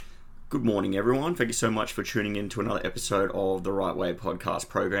Good morning, everyone. Thank you so much for tuning in to another episode of the Right Way podcast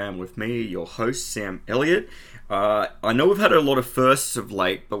program with me, your host, Sam Elliott. I know we've had a lot of firsts of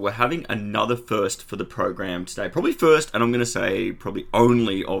late, but we're having another first for the program today. Probably first, and I'm going to say probably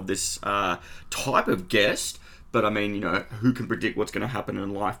only of this type of guest. But I mean, who can predict what's going to happen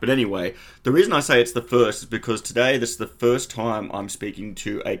in life? But anyway, the reason I say it's the first is because today this is the first time I'm speaking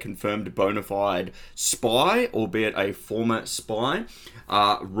to a confirmed bona fide spy, albeit a former spy,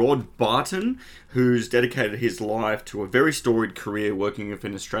 Rod Barton, who's dedicated his life to a very storied career working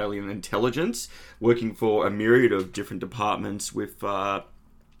within Australian intelligence, working for a myriad of different departments with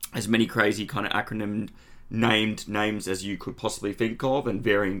as many crazy kind of acronym named names as you could possibly think of and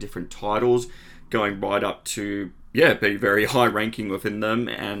varying different titles, going right up to, be very high ranking within them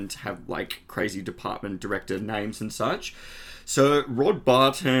and have like crazy department director names and such. So Rod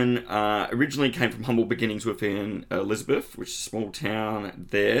Barton originally came from humble beginnings within Elizabeth, which is a small town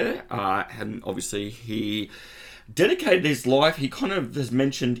there. And obviously he dedicated his life. He kind of has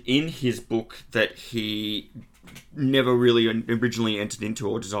mentioned in his book that he never really originally entered into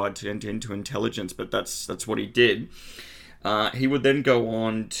or desired to enter into intelligence, but that's what he did. He would then go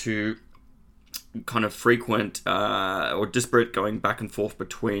on to kind of frequent or disparate going back and forth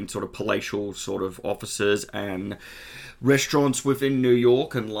between sort of palatial sort of offices and restaurants within New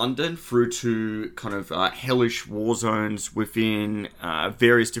York and London through to kind of hellish war zones within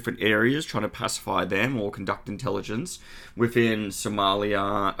various different areas, trying to pacify them or conduct intelligence. Within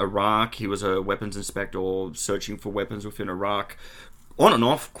Somalia, Iraq, he was a weapons inspector searching for weapons within Iraq, on and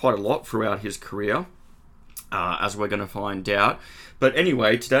off quite a lot throughout his career, as we're going to find out. But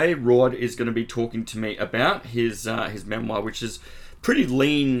anyway, today Rod is going to be talking to me about his memoir, which is pretty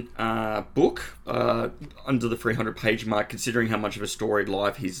lean book, under the 300-page mark, considering how much of a storied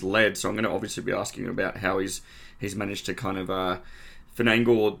life he's led. So I'm going to obviously be asking about how he's managed to kind of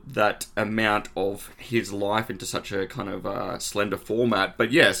finagle that amount of his life into such a kind of slender format.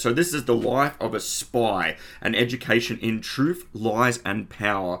 But yeah, so this is The Life of a Spy, An Education in Truth, Lies and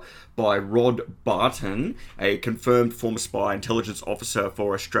Power by Rod Barton, a confirmed former spy intelligence officer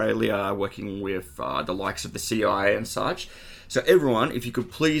for Australia, working with the likes of the CIA and such. So everyone, if you could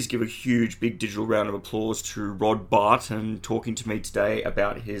please give a huge, big digital round of applause to Rod Barton talking to me today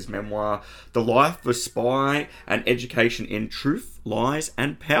about his memoir, The Life of a Spy, An Education in Truth, Lies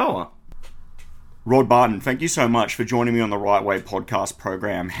and Power. Rod Barton, thank you so much for joining me on the Right Way podcast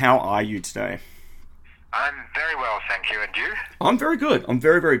program. How are you today? I'm very well, thank you. And you? I'm very good. I'm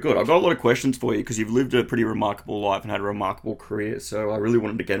very, very good. I've got a lot of questions for you because you've lived a pretty remarkable life and had a remarkable career. So I really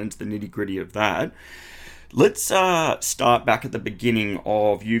wanted to get into the nitty-gritty of that. Let's start back at the beginning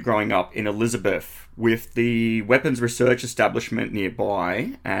of you growing up in Elizabeth with the weapons research establishment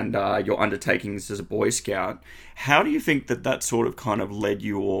nearby and your undertakings as a Boy Scout. How do you think that sort of kind of led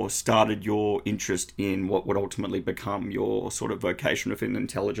you or started your interest in what would ultimately become your sort of vocation within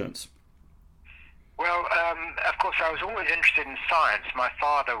intelligence? Well, of course, I was always interested in science. My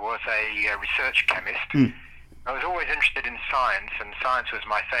father was a research chemist. I was always interested in science, and science was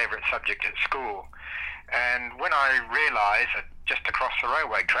my favourite subject at school. And when I realised that just across the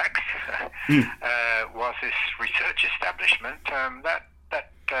railway tracks was this research establishment, that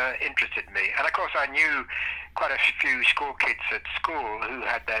interested me. And of course I knew quite a few school kids at school who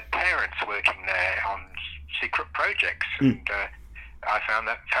had their parents working there on secret projects, and I found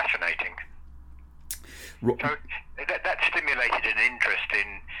that fascinating. So that stimulated an interest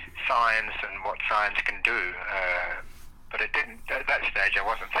in science and what science can do. But it didn't, at that stage, I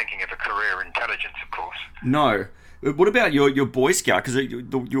wasn't thinking of a career in intelligence, of course. No. What about your Boy Scout? Because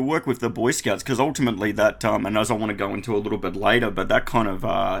your work with the Boy Scouts, because ultimately that, and as I want to go into a little bit later, but that kind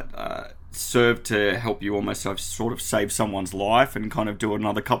of served to help you almost sort of save someone's life and kind of do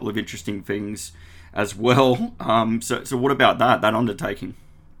another couple of interesting things as well. So what about that undertaking?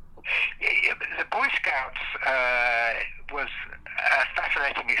 The Boy Scouts was a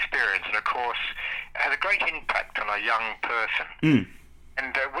fascinating experience, and of course had a great impact on a young person.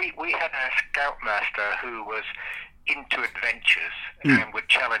 And we had a scoutmaster who was into adventures and would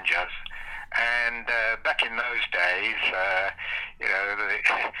challenge us. And back in those days, the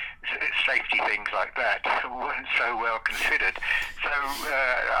safety things like that weren't so well considered. So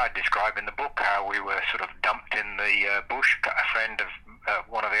I describe in the book how we were sort of dumped in the bush, a friend of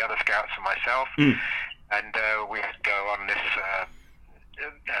one of the other scouts and myself, and we had to go on this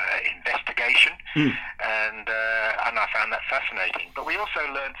investigation, and I found that fascinating. But we also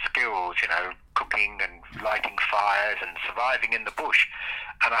learned skills, cooking and lighting fires and surviving in the bush.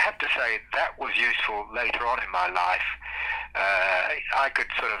 And I have to say that was useful later on in my life. I could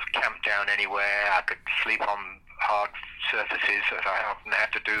sort of camp down anywhere. I could sleep on hard surfaces, as I often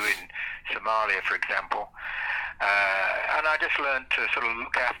had to do in Somalia, for example. And I just learned to sort of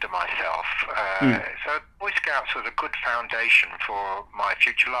look after myself. So Boy Scouts was a good foundation for my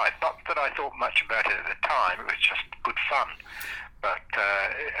future life. Not that I thought much about it at the time; it was just good fun. But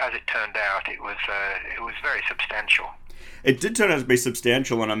as it turned out, it was very substantial. It did turn out to be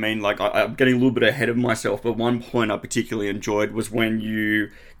substantial, and I mean, like, I'm getting a little bit ahead of myself, but one point I particularly enjoyed was when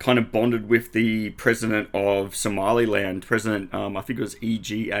you kind of bonded with the president of Somaliland, President, I think it was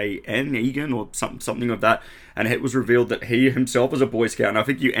Egan, or something of that, and it was revealed that he himself was a Boy Scout, and I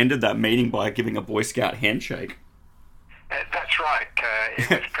think you ended that meeting by giving a Boy Scout handshake. That's right. It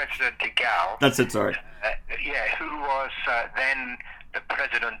was President Igal. That's it, sorry. Who was then the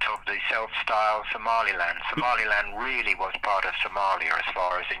president of the self-styled Somaliland. Somaliland really was part of Somalia as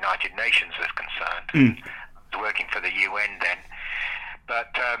far as the United Nations was concerned. I was working for the UN then.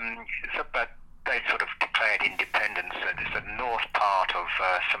 But they sort of declared independence. It's the north part of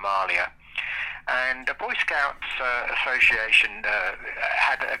Somalia. And the Boy Scouts Association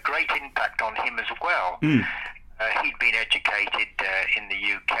had a great impact on him as well. He'd been educated in the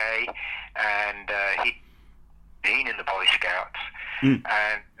UK, and he'd been in the Boy Scouts, and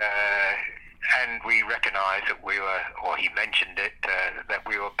we recognised that we were, or he mentioned it, that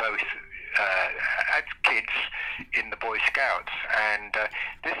we were both as kids in the Boy Scouts, and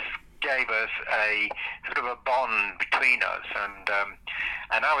this gave us a sort of a bond between us, and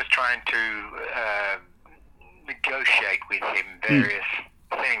I was trying to negotiate with him various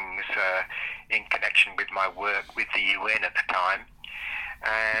things in connection with my work with the UN at the time.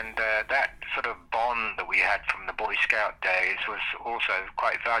 And that sort of bond that we had from the Boy Scout days was also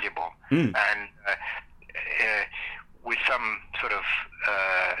quite valuable. And with some sort of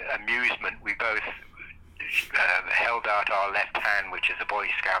amusement, we both held out our left hand, which is a Boy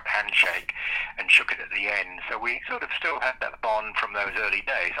Scout handshake, and shook it at the end. So we sort of still had that bond from those early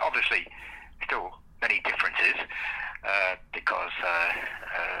days. Obviously, still many differences because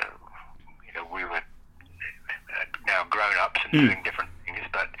we were now grown-ups and doing different things,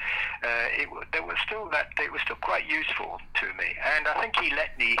 but it was still quite useful to me, and I think he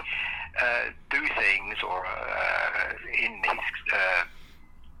let me do things, or in his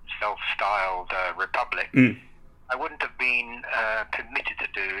self-styled republic, I wouldn't have been permitted to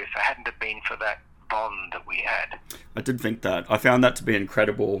do if it hadn't have been for that bond that we had. I did think that. I found that to be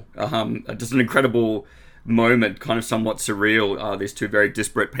incredible. Just an incredible moment, kind of somewhat surreal. These two very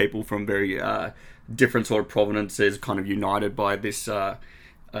disparate people from very different sort of provenances, kind of united by this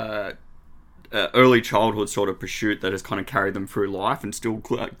early childhood sort of pursuit that has kind of carried them through life, and still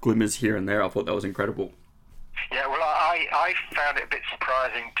glimmers here and there. I thought that was incredible. Yeah, well, I found it a bit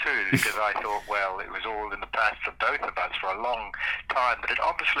surprising too, because I thought, well, it was all in the past for both of us for a long time, but it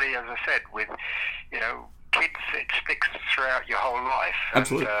obviously, as I said, with, kids, it sticks throughout your whole life.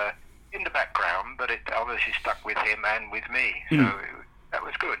 Absolutely. And, in the background, but it obviously stuck with him and with me, so that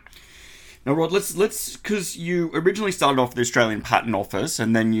was good. Now, Rod, let's because you originally started off at the Australian Patent Office,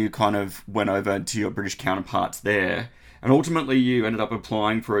 and then you kind of went over to your British counterparts there, and ultimately you ended up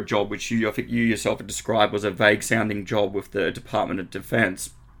applying for a job which I think you yourself had described was a vague-sounding job with the Department of Defence.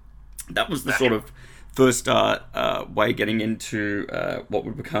 That was the sort of first way getting into what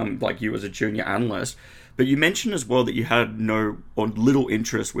would become like you as a junior analyst. But you mentioned as well that you had no or little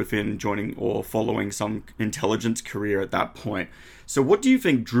interest within joining or following some intelligence career at that point. So what do you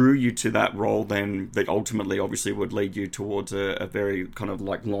think drew you to that role then, that ultimately obviously would lead you towards a very kind of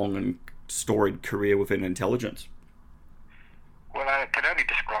like long and storied career within intelligence? Well, I can only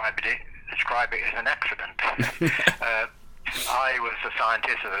describe it as an accident. I was a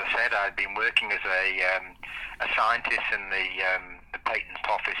scientist, as I said. I'd been working as a scientist in the patent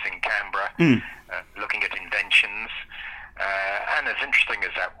office in Canberra, looking at inventions. And as interesting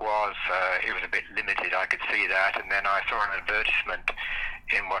as that was, it was a bit limited. I could see that. And then I saw an advertisement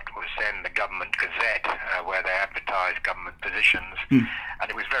in what was then the Government Gazette, where they advertised government positions. And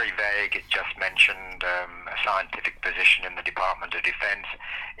it was very vague. It just mentioned a scientific position in the Department of Defence.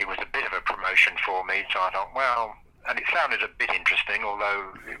 It was a bit of a promotion for me, so I thought, well, and it sounded a bit interesting,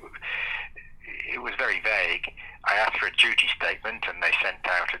 although it was very vague. I asked for a duty statement, and they sent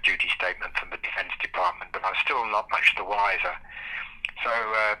out a duty statement from the Defence Department, but I was still not much the wiser. So,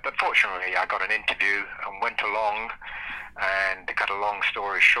 but fortunately, I got an interview and went along, and to cut a long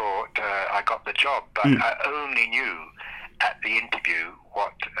story short, I got the job, but I only knew at the interview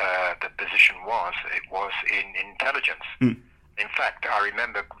what the position was. It was in intelligence. In fact, I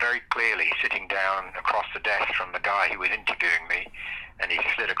remember very clearly sitting down across the desk from the guy who was interviewing me, and he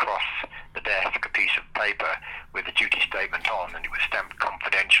slid across the desk a piece of paper with the duty statement on, and it was stamped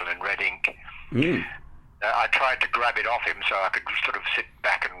confidential in red ink. I tried to grab it off him so I could sort of sit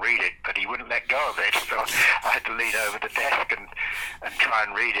back and read it, but he wouldn't let go of it. So I had to lean over the desk and try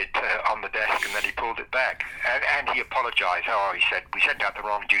and read it on the desk, and then he pulled it back. And he apologized. Oh, he said, we sent out the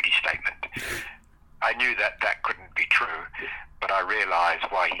wrong duty statement. I knew that couldn't be true, but I realized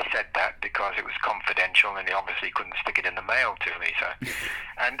why he said that, because it was confidential and he obviously couldn't stick it in the mail to me. So,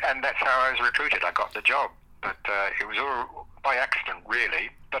 and that's how I was recruited. I got the job, but it was all by accident, really.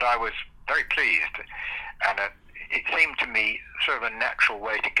 But I was very pleased, and it seemed to me sort of a natural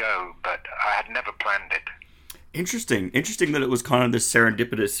way to go, but I had never planned it. Interesting that it was kind of this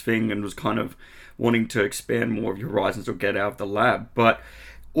serendipitous thing and was kind of wanting to expand more of your horizons or get out of the lab. But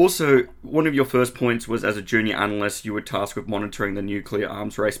also, one of your first points was, as a junior analyst, you were tasked with monitoring the nuclear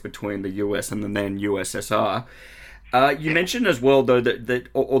arms race between the US and the then USSR. You mentioned as well, though, that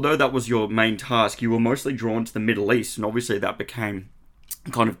although that was your main task, you were mostly drawn to the Middle East, and obviously that became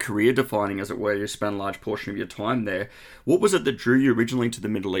kind of career-defining, as it were. You spent a large portion of your time there. What was it that drew you originally to the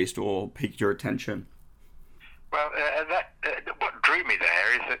Middle East or piqued your attention? Well, what drew me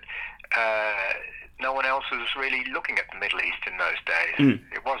there is that no one else was really looking at the Middle East in those days.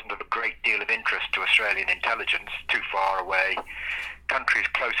 It wasn't of a great deal of interest to Australian intelligence, too far away. Countries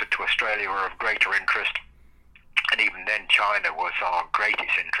closer to Australia were of greater interest, and even then China was our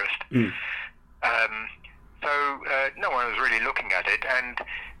greatest interest. So no one was really looking at it, and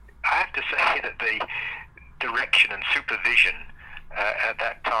I have to say that the direction and supervision at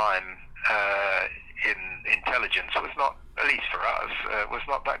that time in intelligence was not, at least for us, was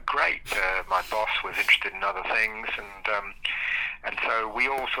not that great. My boss was interested in other things, and so we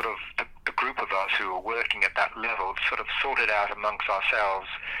all sort of, the group of us who were working at that level, sort of sorted out amongst ourselves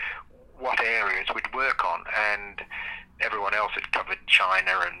what areas we'd work on, and everyone else had covered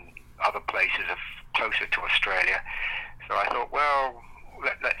China and other places closer to Australia. So I thought, well,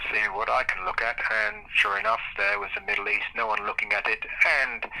 let's see what I can look at, and sure enough, there was the Middle East, no one looking at it,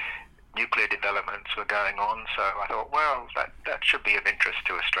 and nuclear developments were going on. So I thought, well, that should be of interest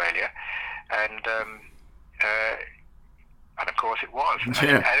to Australia, and of course it was.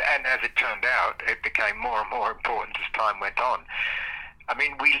 Yeah. And as it turned out, it became more and more important as time went on. I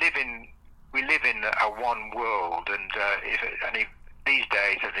mean, we live in a one world, and if these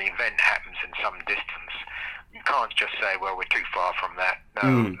days, if an event happens in some distance, you can't just say, well, we're too far from that.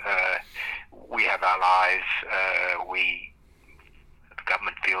 No, we have allies. The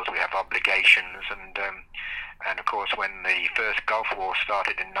government feels we have obligations, and of course, when the first Gulf War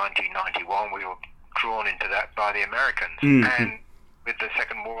started in 1991, we were drawn into that by the Americans, and with the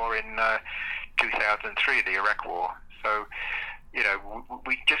second war in 2003, the Iraq War. So, you know,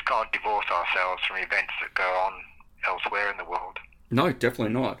 we just can't divorce ourselves from events that go on elsewhere in the world. No,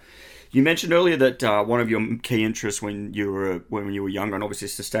 definitely not. You mentioned earlier that one of your key interests when you were younger, and obviously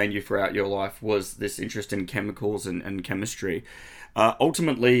sustained you throughout your life, was this interest in chemicals and chemistry.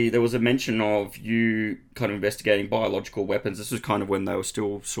 Ultimately, there was a mention of you kind of investigating biological weapons. This was kind of when they were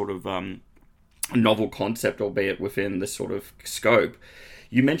still sort of a novel concept, albeit within this sort of scope.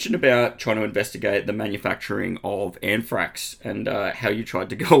 You mentioned about trying to investigate the manufacturing of anthrax and how you tried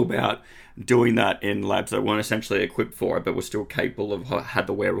to go about doing that in labs that weren't essentially equipped for it, but were still capable of, had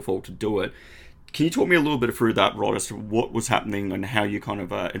the wherewithal to do it. Can you talk me a little bit through that, Rod, as to what was happening and how you kind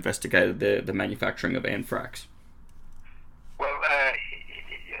of investigated the manufacturing of anthrax? Well,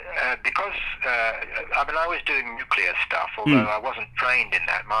 because I was doing nuclear stuff, although I wasn't trained in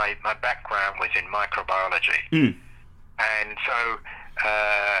that. My background was in microbiology, and so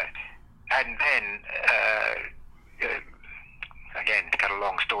and then again, to cut a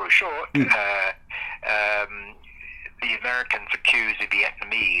long story short, the Americans accused the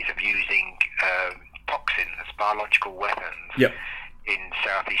Vietnamese of using toxins, biological weapons, in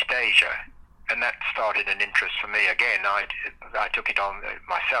Southeast Asia. And that started an interest for me. Again, I took it on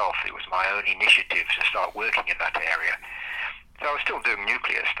myself. It was my own initiative to start working in that area. So I was still doing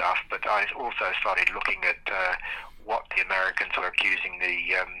nuclear stuff, but I also started looking at what the Americans were accusing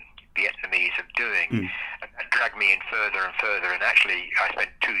the Vietnamese of doing. And that dragged me in further and further, and actually I spent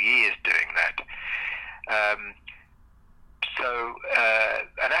 2 years doing that.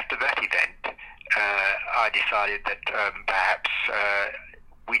 And after that event, I decided that perhaps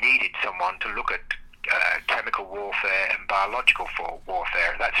we needed someone to look at chemical warfare and biological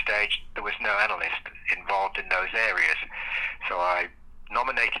warfare. At that stage, there was no analyst involved in those areas. So I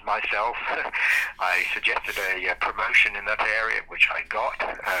nominated myself. I suggested a promotion in that area, which I got.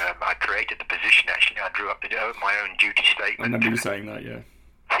 I created the position, actually. I drew up my own duty statement. I remember you saying that, yeah.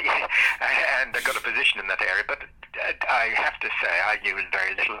 And I got a position in that area, but I have to say I knew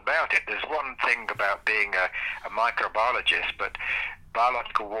very little about it. There's one thing about being a microbiologist, but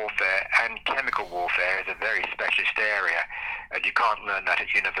biological warfare and chemical warfare is a very specialist area, and you can't learn that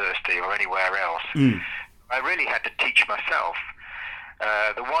at university or anywhere else. I really had to teach myself.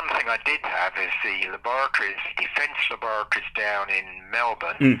 The one thing I did have is the laboratories, defence laboratories down in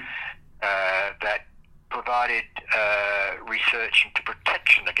Melbourne, that provided research into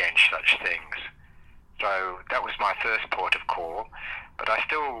protection against such things. So that was my first port of call, but I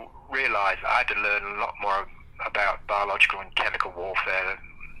still realised I had to learn a lot more about biological and chemical warfare,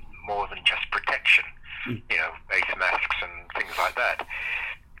 more than just protection, face masks and things like that.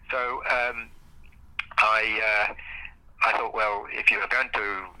 So I thought, well, if you were going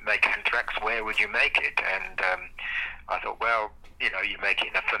to make anthrax, where would you make it? And I thought, well, you make it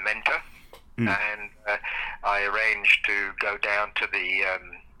in a fermenter. And I arranged to go down to the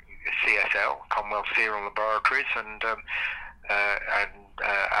CSL, Commonwealth Serum Laboratories, and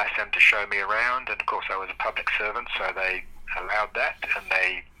asked them to show me around. And of course, I was a public servant, so they allowed that, and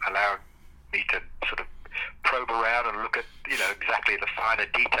they allowed me to sort of probe around and look at, exactly the finer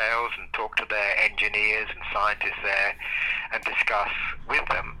details and talk to their engineers and scientists there and discuss with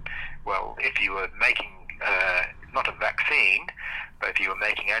them, well, if you were making not a vaccine, but if you were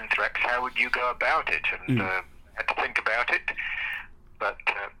making anthrax, how would you go about it? And I had to think about it. But,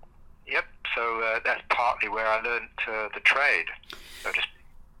 so that's partly where I learned the trade, so to speak.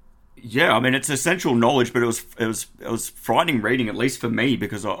 Yeah, I mean, it's essential knowledge, but it was frightening reading, at least for me,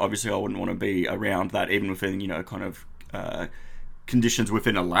 because obviously I wouldn't want to be around that, even within kind of conditions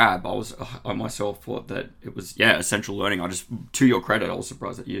within a lab. I myself thought that it was essential learning. To your credit, I was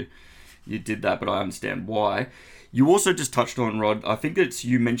surprised that you did that, but I understand why. You also just touched on, Rod, I think it's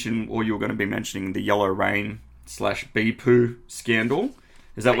you mentioned, or you were going to be mentioning, the yellow rain / bee poo scandal.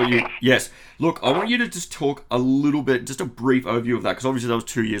 Is that what you... Yes. Look, I want you to just talk a little bit, just a brief overview of that, because obviously that was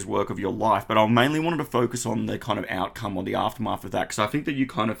 2 years' work of your life, but I mainly wanted to focus on the kind of outcome or the aftermath of that, because I think that you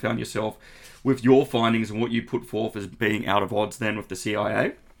kind of found yourself, with your findings and what you put forth, as being out of odds then with the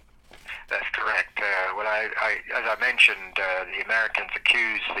CIA. That's correct. As I mentioned, the Americans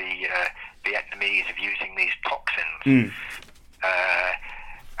accused the Vietnamese of using these toxins.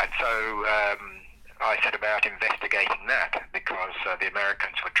 And so I set about investigating that, because the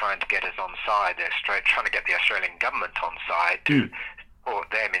Americans were trying to get us on side. They're trying to get the Australian government on side to support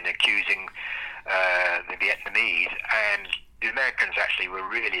them in accusing the Vietnamese. And the Americans actually were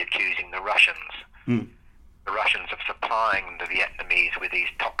really accusing the Russians. The Russians of supplying the Vietnamese with these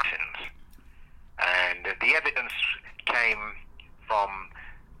toxins. And the evidence came from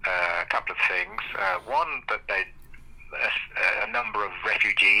a couple of things. One, that a number of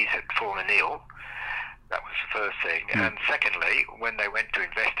refugees had fallen ill. That was the first thing. And secondly, when they went to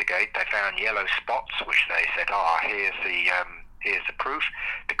investigate, they found yellow spots, which they said, here's the proof.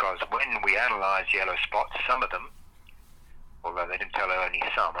 Because when we analysed yellow spots, some of them, although they didn't tell only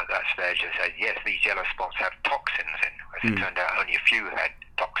some at that stage, they said, yes, these yellow spots have toxins in. As it turned out, only a few had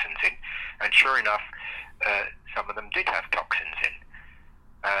toxins in. And sure enough, some of them did have toxins in.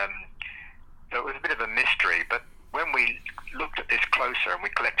 So it was a bit of a mystery. But when we looked at this closer, and we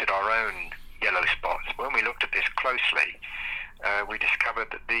collected our own yellow spots, when we looked at this closely, we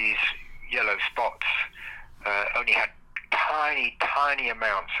discovered that these yellow spots only had tiny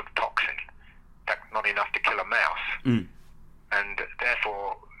amounts of toxin. In fact, not enough to kill a mouse. And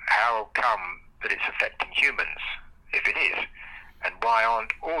therefore, how come that it's affecting humans, if it is? And why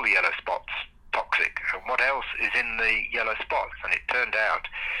aren't all the yellow spots toxic? And what else is in the yellow spots? And it turned out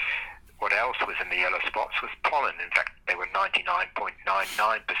what else was in the yellow spots was pollen. In fact, they were 99.99%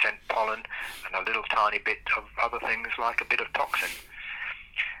 pollen and a little tiny bit of other things like a bit of toxin.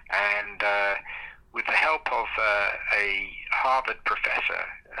 And with the help of a Harvard professor,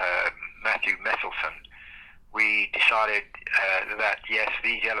 Matthew Messelson, we decided that, yes,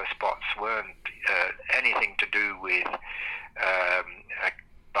 these yellow spots weren't anything to do with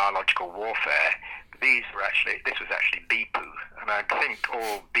biological warfare. This was actually bee poo. And I think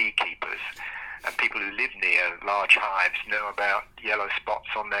all beekeepers and people who live near large hives know about yellow spots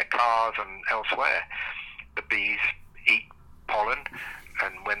on their cars and elsewhere. The bees eat pollen,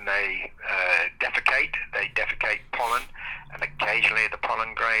 and when they defecate pollen, and occasionally the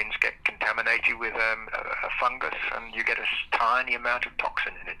pollen grains get contaminated with a fungus, and you get a tiny amount of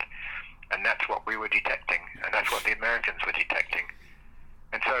toxin in it. And that's what we were detecting, and that's what the Americans were detecting.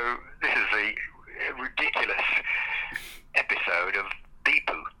 And so this is a ridiculous episode of bee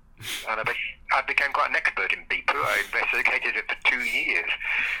poo. And I became quite an expert in bee poo. I investigated it for 2 years.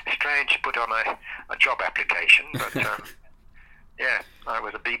 Strange to put on a job application, but yeah, I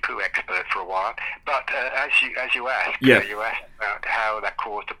was a bee poo expert for a while. But as you asked, you asked about how that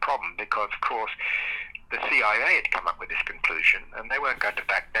caused a problem, because of course the CIA had come up with this conclusion, and they weren't going to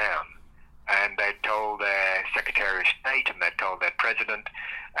back down. And they told their Secretary of State, and they told their president,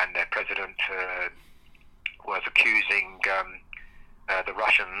 and their president was accusing the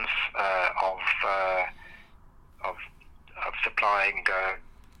Russians of supplying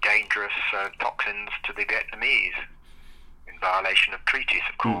dangerous toxins to the Vietnamese in violation of treaties,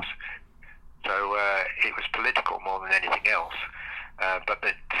 of course. So it was political more than anything else. But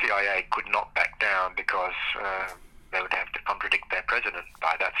the CIA could not back down because they would have to contradict their president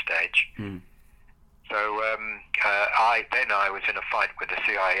by that stage. So I was in a fight with the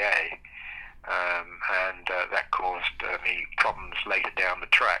CIA, and that caused me problems later down the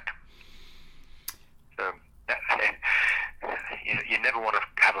track. So you never want to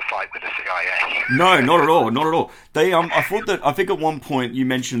have a fight with the CIA. No, not at all, not at all. They I think at one point you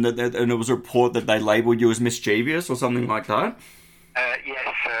mentioned that and there was a report that they labelled you as mischievous or something like that.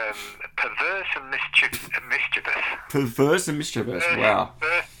 Yes, perverse and mischievous. Perverse and mischievous, wow.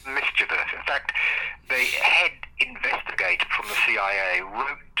 Perverse and mischievous. In fact, the head investigator from the CIA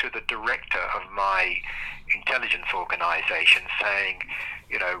wrote to the director of my intelligence organization saying,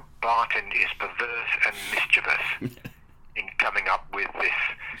 Barton is perverse and mischievous in coming up with this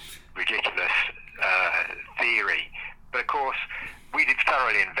ridiculous theory. But of course, we did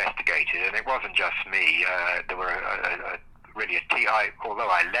thoroughly investigate it, and it wasn't just me. There were although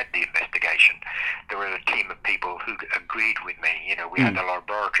I led the investigation, there were a team of people who agreed with me. We had the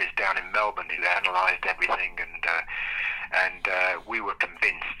laboratories down in Melbourne who analysed everything, and we were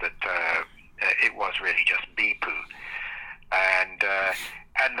convinced that it was really just bee-poo.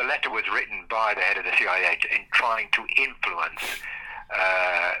 And the letter was written by the head of the CIA in trying to influence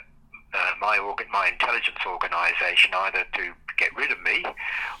my intelligence organisation either to get rid of me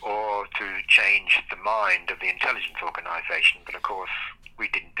or to change the mind of the intelligence organisation. But of course, we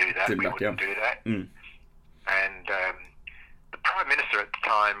didn't do that. We wouldn't do that. And the Prime Minister at the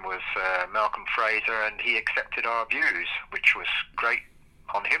time was Malcolm Fraser, and he accepted our views, which was great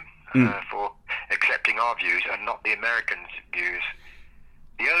on him for accepting our views and not the Americans' views.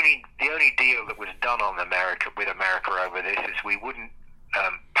 The only deal that was done with America over this is we wouldn't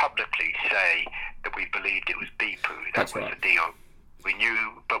publicly say that we believed it was bee-poo. That was the deal. We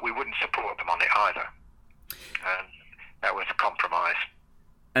knew, but we wouldn't support them on it either. And that was a compromise.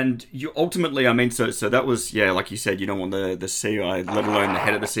 And you ultimately, so that was, like you said, you don't want the CIA, let alone the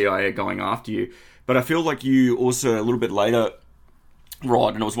head of the CIA going after you. But I feel like you also, a little bit later,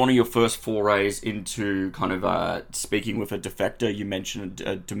 Rod, and it was one of your first forays into kind of speaking with a defector. You mentioned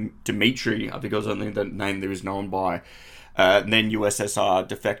Dmitry, I think it was only the name that was known by, then USSR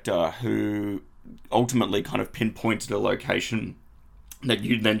defector, who ultimately kind of pinpointed a location that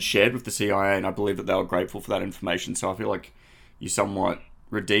you then shared with the CIA, and I believe that they were grateful for that information. So I feel like you somewhat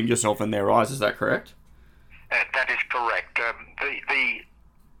redeemed yourself in their eyes. Is that correct? That is correct.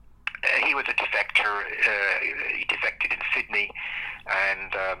 He was a defector. He defected in Sydney,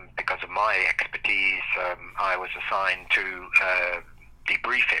 and because of my expertise, I was assigned to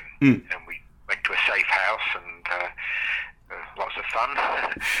debrief him. And we went to a safe house and lots of fun.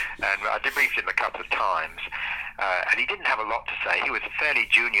 And I debriefed him a couple of times. And he didn't have a lot to say. He was a fairly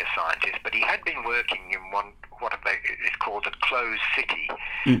junior scientist, but he had been working in what is called a closed city,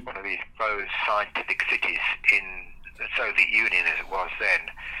 one of these closed scientific cities in the Soviet Union as it was then.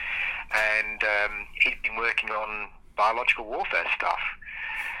 And he'd been working on biological warfare stuff.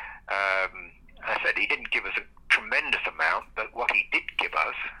 I said he didn't give us a tremendous amount, but what he did give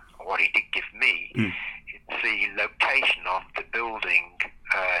us, or what he did give me, is the location of the building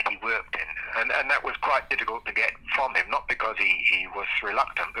he worked in. And that was quite difficult to get from him, not because he was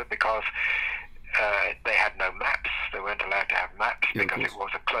reluctant, but because they had no maps. They weren't allowed to have maps because it was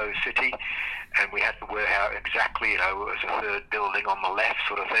a closed city, and we had to work out exactly, it was a third building on the left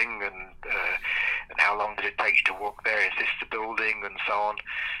sort of thing, and how long did it take you to walk there? Is this the building? And so on.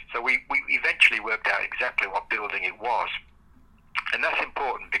 So we eventually worked out exactly what building it was. And that's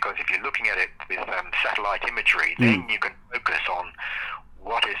important because if you're looking at it with satellite imagery, then you can focus on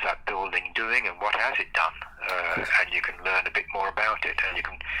what is that building doing and what has it done, and you can learn a bit more about it, and you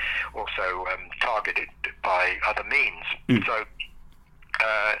can also target it by other means. So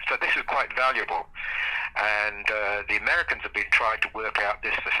this is quite valuable, and the Americans have been trying to work out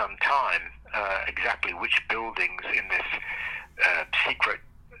this for some time, exactly which buildings in this secret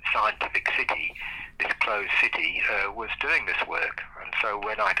scientific city, this closed city, was doing this work. And so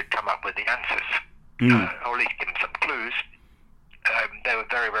when I could come up with the answers, or at least give them some clues, they were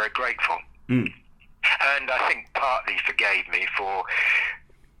very, very grateful. And I think partly forgave me for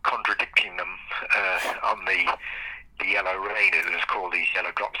contradicting them on the yellow rain, as it was called, these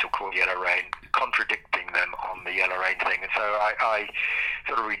yellow drops were called yellow rain, contradicting them on the yellow rain thing. And so I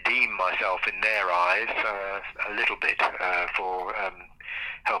sort of redeemed myself in their eyes a little bit for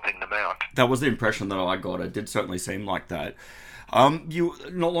helping them out. That was the impression that I got. It did certainly seem like that. You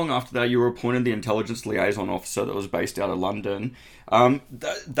not long after that, you were appointed the intelligence liaison officer that was based out of London.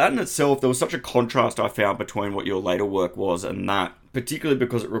 That in itself, there was such a contrast I found between what your later work was and that, particularly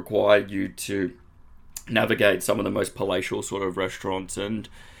because it required you to navigate some of the most palatial sort of restaurants and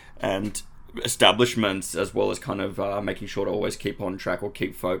establishments, as well as kind of making sure to always keep on track or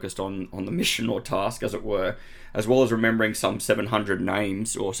keep focused on the mission or task, as it were, as well as remembering some 700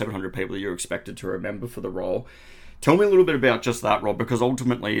 names or 700 people that you're expected to remember for the role. Tell me a little bit about just that, Rob, because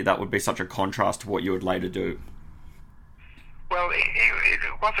ultimately that would be such a contrast to what you would later do. Well, it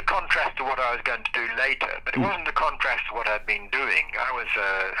was a contrast to what I was going to do later, but it wasn't a contrast to what I'd been doing. I was,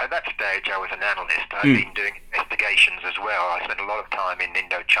 at that stage, I was an analyst. I'd been doing investigations as well. I spent a lot of time in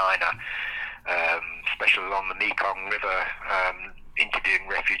Indochina, especially along the Mekong River, interviewing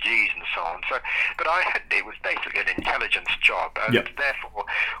refugees and so on. So, but it was basically an intelligence job. And therefore,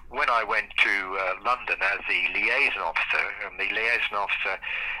 when I went to London as the liaison officer, and the liaison officer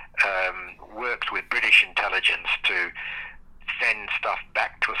worked with British intelligence to send stuff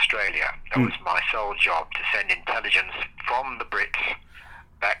back to Australia. That was my sole job, to send intelligence from the Brits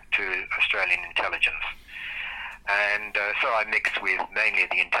back to Australian intelligence. And so I mixed with mainly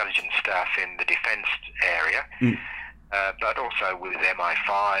the intelligence staff in the defence area, but also with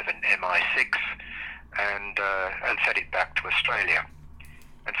MI5 and MI6, and sent it back to Australia.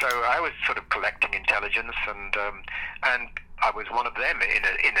 And so I was sort of collecting intelligence, and I was one of them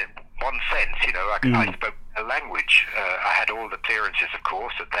in one sense. You know, I spoke a language. I had all the clearances, of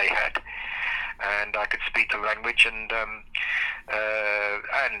course, that they had, and I could speak the language, and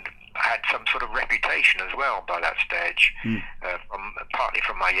I had some sort of reputation as well by that stage, partly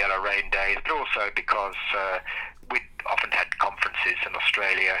from my Yellow Rain days, but also because we'd often had conferences in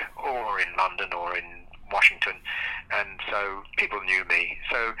Australia or in London or in Washington, and so people knew me.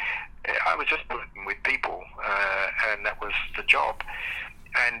 So I was just working with people, and that was the job.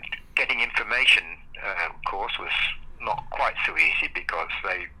 And getting information, of course, was not quite so easy because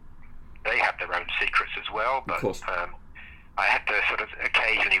they have their own secrets as well. But I had to sort of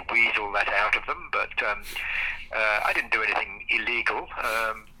occasionally weasel that out of them. But I didn't do anything illegal.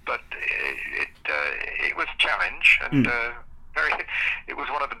 But it was a challenge, and it was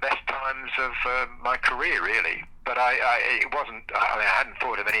one of the best times of my career, really. But it wasn't. I mean, I hadn't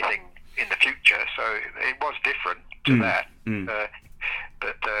thought of anything in the future, so it was different to that.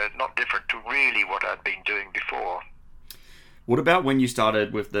 But not different to really what I'd been doing before. What about when you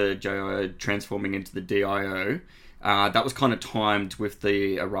started with the JIO transforming into the DIO? That was kind of timed with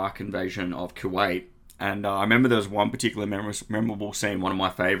the Iraq invasion of Kuwait. And I remember there was one particular memorable scene. One of my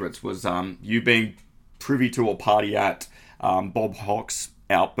favourites was you being privy to or party at Bob Hawke's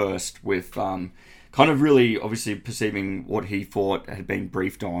outburst with kind of really obviously perceiving what he thought had been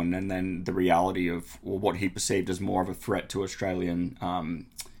briefed on, and then the reality of, or what he perceived as more of a threat to Australian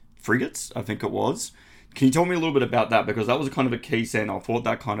frigates, I think it was. Can you tell me a little bit about that? Because that was kind of a key scene. I thought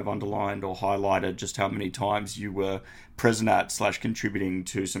that kind of underlined or highlighted just how many times you were present at / contributing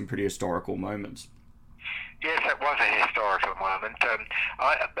to some pretty historical moments. Yes, that was a historical moment.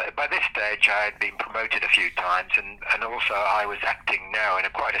 By this stage, I had been promoted a few times, and also I was acting now in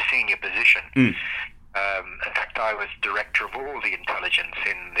quite a senior position. In fact, I was director of all the intelligence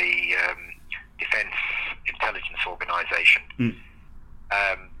in the Defence Intelligence Organisation.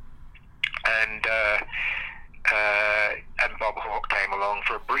 And Bob Hawke came along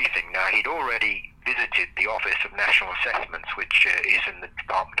for a briefing. Now, he'd already visited the Office of National Assessments, which is in the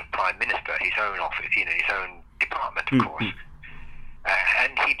Department of Prime Minister, his own office, his own department, of course.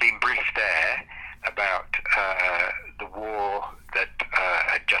 And he'd been briefed there about the war that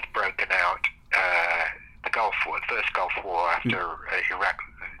had just broken out, the Gulf War, the first Gulf War after Iraq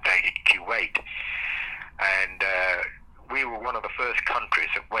invaded Kuwait. And we were one of the first countries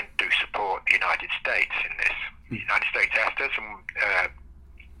that went to support the United States in this. The United States asked us, and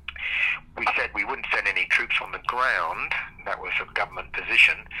we said we wouldn't send any troops on the ground. That was a government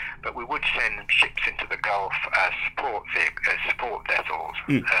position, but we would send ships into the Gulf as support vessels.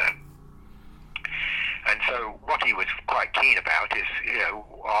 And so what he was quite keen about is,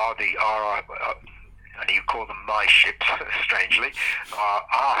 and you call them my ships, strangely, are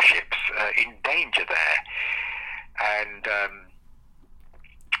our ships in danger there? And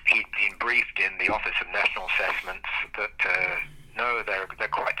he'd been briefed in the Office of National Assessments that no, they're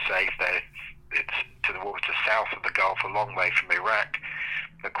quite safe. It's towards the south of the Gulf, a long way from Iraq.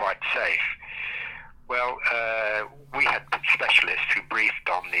 They're quite safe. Well, we had specialists who briefed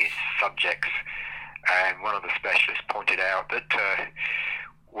on these subjects, and one of the specialists pointed out that,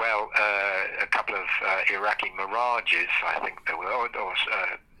 a couple of Iraqi mirages, I think there were, or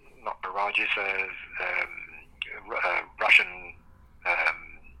not mirages, Russian,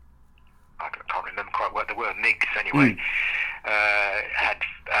 I can't remember quite what they were, MiGs anyway, had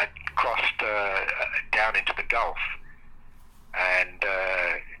crossed down into the Gulf, and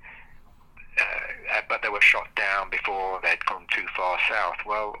but they were shot down before they'd gone too far south.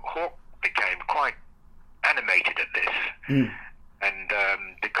 Well, Hawke became quite animated at this, and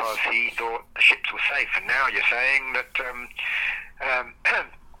because he thought the ships were safe. And now you're saying that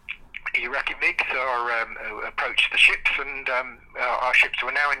Iraqi MiGs are approached the ships, and our ships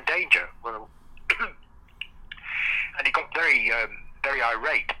were now in danger. Well, and he got very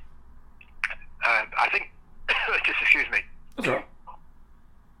irate. I think, just excuse me. That's all right.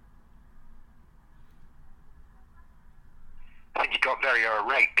 I think he got very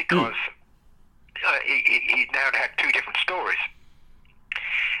irate because he now had two different stories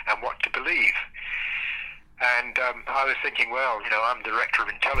and what to believe. And I was thinking, well, I'm director of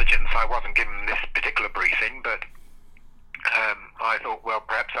intelligence. I wasn't given this particular briefing, but I thought, well,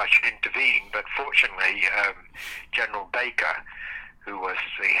 perhaps I should intervene. But fortunately, General Baker, who was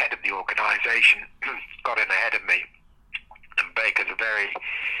the head of the organisation, got in ahead of me. And Baker's a very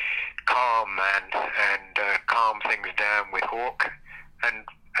calm man and calmed things down with Hawke, and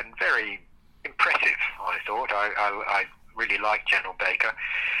very impressive, I thought. I really liked General Baker,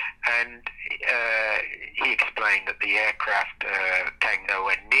 and he explained that the aircraft came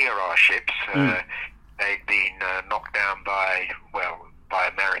nowhere near our ships. They'd been knocked down by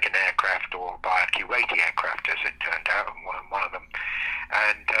American aircraft or by a Kuwaiti aircraft, as it turned out, one of them,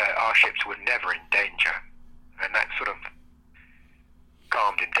 and our ships were never in danger, and that sort of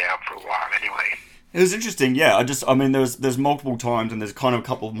calmed him down for a while anyway. It was interesting, yeah. There's multiple times, and there's kind of a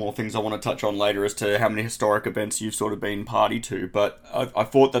couple of more things I want to touch on later as to how many historic events you've sort of been party to. But I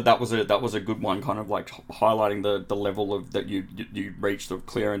thought that was a good one, kind of like highlighting the level of that you reached of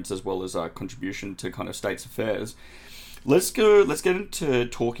clearance as well as contribution to kind of state's affairs. Let's get into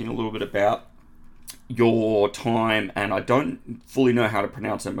talking a little bit about your time, and I don't fully know how to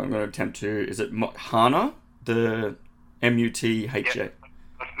pronounce it, but I'm going to attempt to. Is it Hana? The Mutha? Yeah.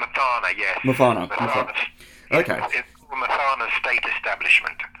 Mathana, yes. Mathana. Okay. It's Mathana's state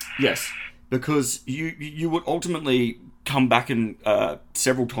establishment. Yes, because you would ultimately come back in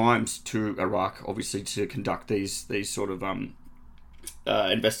several times to Iraq, obviously, to conduct these sort of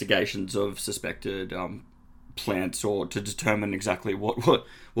investigations of suspected plants, or to determine exactly what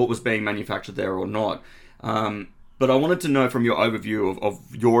was being manufactured there or not. But I wanted to know from your overview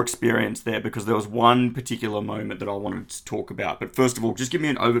of your experience there, because there was one particular moment that I wanted to talk about. But first of all, just give me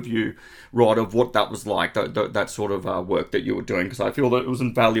an overview, Rod, of what that was like, that sort of work that you were doing, because I feel that it was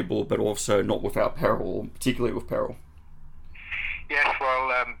invaluable, but also not without peril, particularly with peril. Yes,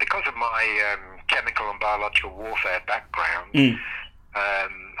 well, because of my chemical and biological warfare background,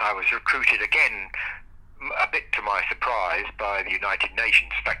 I was recruited again, a bit to my surprise, by the United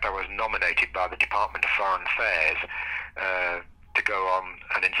Nations. In fact, I was nominated by the Department of Foreign Affairs to go on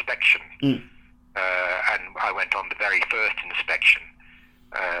an inspection. And I went on the very first inspection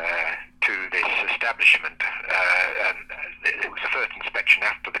to this establishment. And it was the first inspection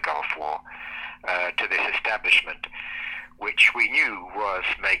after the Gulf War to this establishment, which we knew was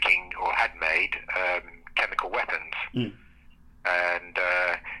making, or had made, chemical weapons. And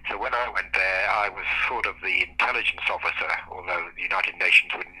so when I went there, I was sort of the intelligence officer, although the United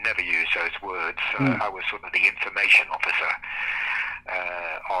Nations would never use those words. I was sort of the information officer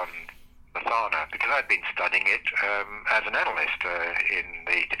on Mathana, because I'd been studying it as an analyst in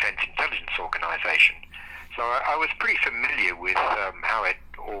the Defence Intelligence Organisation. So I was pretty familiar with how it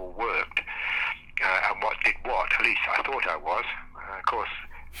all worked and what did what. At least I thought I was. Of course,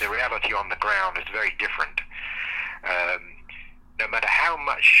 the reality on the ground is very different. No matter how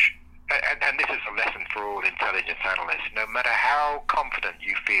much, and this is a lesson for all intelligence analysts, no matter how confident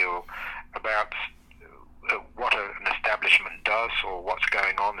you feel about what an establishment does or what's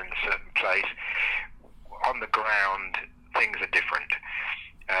going on in a certain place, on the ground, things are different.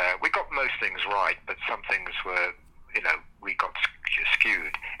 We got most things right, but some things were, we got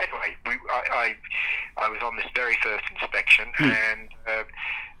skewed. Anyway, I was on this very first inspection, and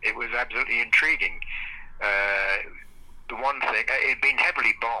it was absolutely intriguing. The one thing, it had been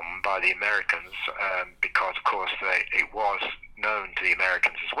heavily bombed by the Americans because, of course, it was known to the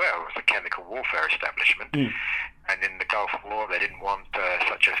Americans as well as a chemical warfare establishment. And in the Gulf War, they didn't want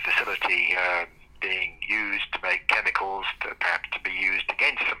such a facility being used to make chemicals to perhaps to be used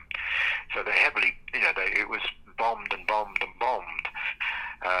against them. So they heavily, it was bombed and bombed and bombed.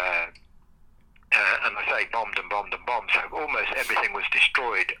 and bombed and bombed. So almost everything was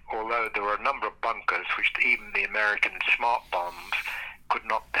destroyed, although there were a number of bunkers which even the American smart bombs could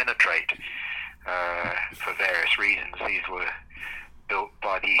not penetrate for various reasons. These were built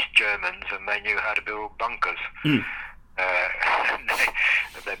by the East Germans, and they knew how to build bunkers.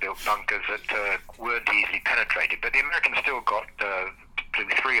 They built bunkers that weren't easily penetrated, but the Americans still blew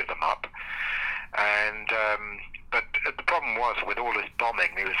 3 of them up. And but the problem was, with all this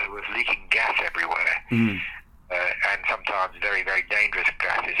bombing, it was leaking gas everywhere, and sometimes very, very dangerous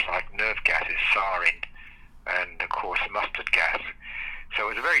gases like nerve gases, sarin, and of course mustard gas. So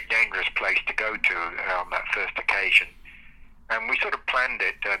it was a very dangerous place to go to on that first occasion. And we sort of planned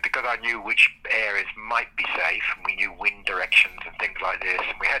it because I knew which areas might be safe, and we knew wind directions and things like this.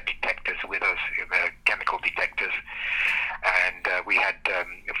 And we had detectors with us, chemical detectors, and we had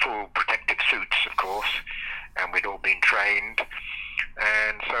full protective suits, of course, and we'd all been trained.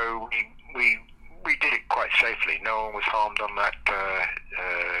 And so we did it quite safely. No one was harmed on that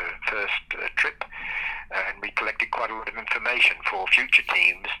first trip. And we collected quite a lot of information for future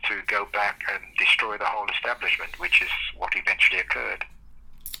teams to go back and destroy the whole establishment, which is what eventually occurred.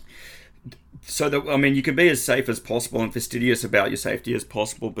 So, you can be as safe as possible and fastidious about your safety as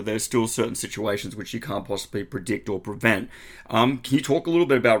possible, but there's still certain situations which you can't possibly predict or prevent. Can you talk a little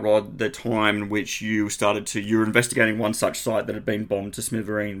bit about, Rod, the time in which you were investigating one such site that had been bombed to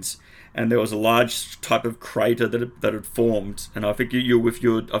smithereens, and there was a large type of crater that had formed, and I think you were with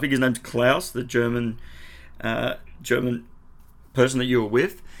I think his name's Klaus, the German person that you were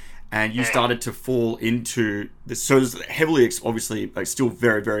with, and you started to fall into this. So it's heavily, obviously, still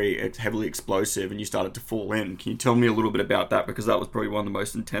very, very heavily explosive, and you started to fall in. Can you tell me a little bit about that? Because that was probably one of the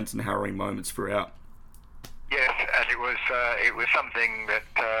most intense and harrowing moments throughout. Yes, and it was something that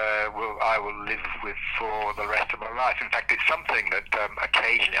I will live with for the rest of my life. In fact, it's something that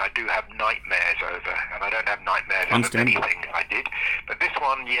occasionally I do have nightmares over, and I don't have nightmares over many things I did, but this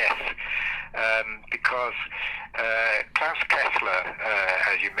one, yes, because Klaus Kessler,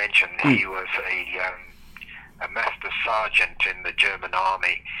 as you mentioned, he was a master sergeant in the German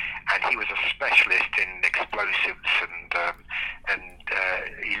army, and he was a specialist in explosives and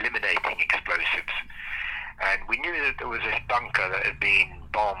eliminating explosives. And we knew that there was this bunker that had been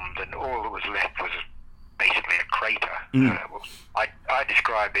bombed, and all that was left was basically a crater. I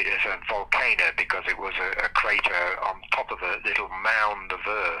describe it as a volcano because it was a crater on top of a little mound of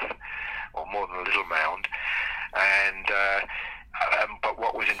earth, or more than a little mound, and but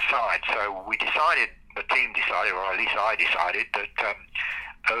what was inside. So the team decided, or at least I decided, that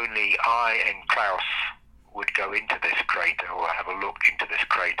only I and Klaus would go into this crater, or have a look into this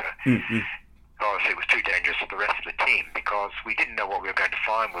crater. Because it was too dangerous for the rest of the team, because we didn't know what we were going to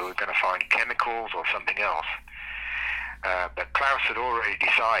find. We were going to find chemicals or something else. But Klaus had already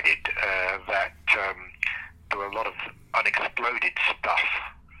decided that there were a lot of unexploded stuff,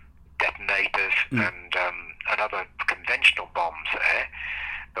 detonators and other conventional bombs there,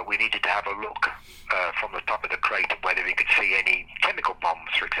 but we needed to have a look from the top of the crater whether we could see any chemical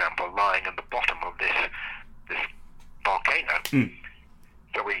bombs, for example, lying at the bottom of this volcano.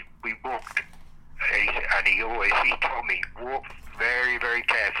 So we walked, and he told me, walk very, very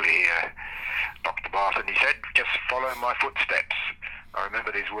carefully, Dr. Barton. He said, just follow my footsteps. I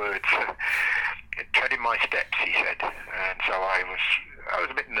remember these words, tread in my steps, he said. And so I was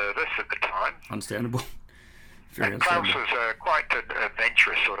a bit nervous at the time. Understandable. And Klaus was quite an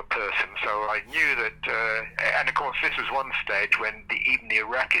adventurous sort of person, so I knew that, and of course this was one stage when even the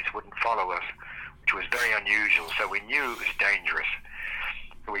Iraqis wouldn't follow us, which was very unusual, so we knew it was dangerous.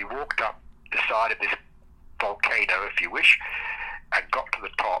 So we walked up the side of this volcano, if you wish, and got to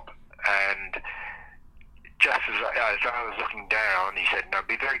the top, and just as I was looking down, he said, no,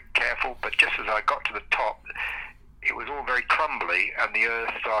 be very careful, but just as I got to the top, it was all very crumbly, and the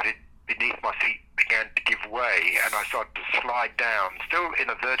earth started beneath my feet began to give way, and I started to slide down, still in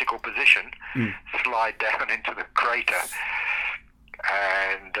a vertical position, slide down into the crater.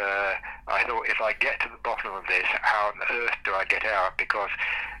 And I thought, if I get to the bottom of this, how on earth do I get out? Because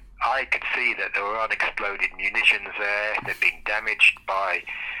I could see that there were unexploded munitions there. They'd been damaged by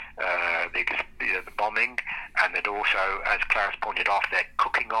the bombing, and that also, as Klaus pointed off, they're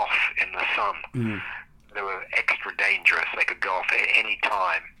cooking off in the sun. They were extra dangerous. They could go off at any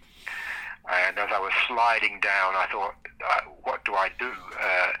time. And as I was sliding down, I thought, what do I do?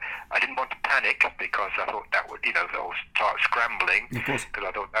 I didn't want to panic, because I thought that would, they'll start scrambling, because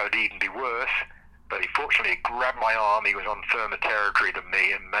I thought that would even be worse. But he fortunately grabbed my arm. He was on firmer territory than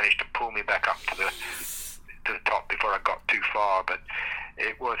me, and managed to pull me back up to the top before I got too far. But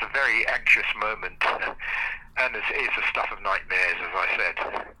it was a very anxious moment. And it is the stuff of nightmares, as I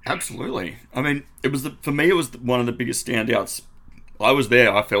said. Absolutely. I mean, for me, it was one of the biggest standouts. I was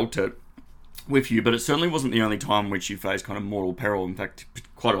there, I felt it with you, but it certainly wasn't the only time which you faced kind of mortal peril. In fact,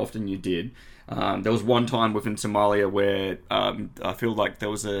 quite often you did. There was one time within Somalia where I feel like there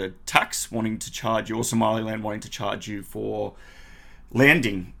was a tax wanting to charge you, or Somaliland wanting to charge you for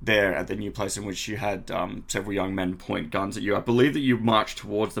landing there at the new place, in which you had several young men point guns at you. I believe that you marched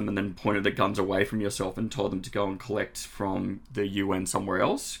towards them and then pointed the guns away from yourself and told them to go and collect from the UN somewhere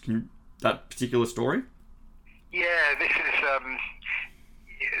else. That particular story? Yeah, this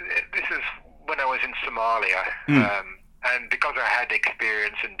is when I was in Somalia, and because I had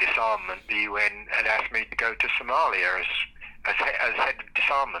experience in disarmament, the UN had asked me to go to Somalia as head of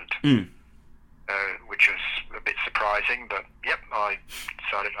disarmament. Which was a bit surprising, but yep, I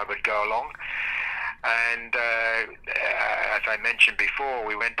decided I would go along. And as I mentioned before,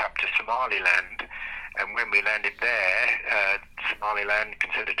 we went up to Somaliland, and when we landed there, Somaliland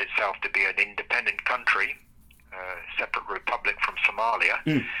considered itself to be an independent country, separate republic from Somalia.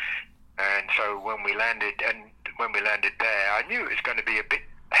 And so when we landed there, I knew it was going to be a bit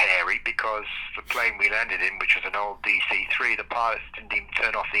hairy, because the plane we landed in, which was an old DC-3, the pilots didn't even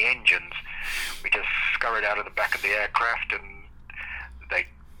turn off the engines. We just scurried out of the back of the aircraft, and they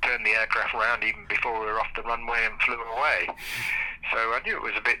turned the aircraft around even before we were off the runway and flew away. So I knew it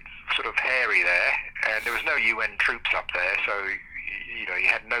was a bit sort of hairy there, and there was no UN troops up there, so you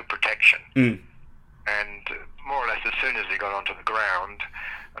had no protection. And more or less as soon as we got onto the ground,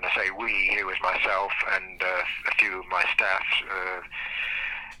 and I say we, it was myself and a few of my staff,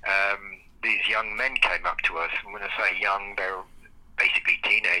 these young men came up to us. And when I say young, they were basically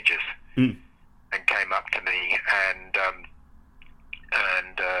teenagers, and came up to me and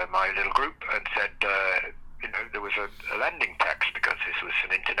my little group, and said, there was a landing tax because this was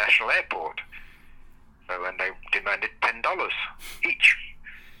an international airport. So, and they demanded $10 each,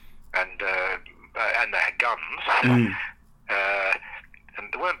 and they had guns.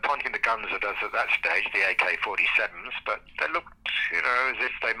 And they weren't pointing the guns at us at that stage, the AK-47s, but they looked, as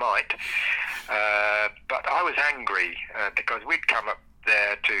if they might. But I was angry because we'd gone up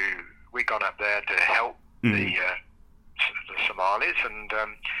there to help the Somalis, and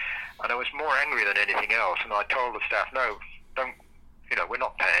I was more angry than anything else. And I told the staff, no, don't, we're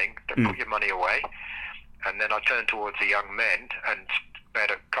not paying. Don't put your money away. And then I turned towards the young men and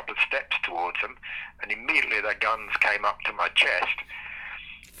made a couple of steps towards them, and immediately their guns came up to my chest.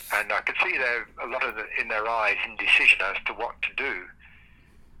 And I could see a lot of in their eyes indecision as to what to do.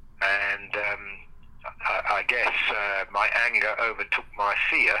 And I guess my anger overtook my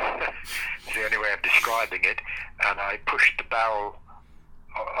fear. It's the only way of describing it. And I pushed the barrel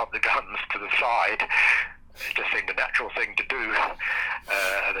of the guns to the side. It just seemed a natural thing to do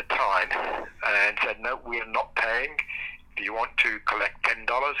at the time. And said, no, we are not paying. If you want to collect $10,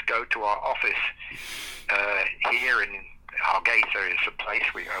 go to our office here in Hargeisa is the place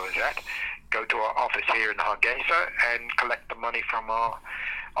I was at. Go to our office here in Hargeisa and collect the money from our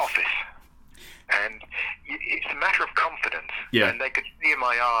office. And it's a matter of confidence. Yeah. And they could see in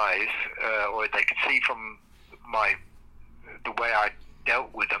my eyes, or they could see from the way I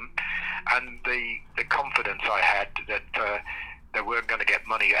dealt with them, and the confidence I had that they weren't going to get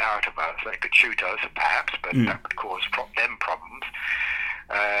money out of us. They could shoot us, perhaps, but that would cause them problems.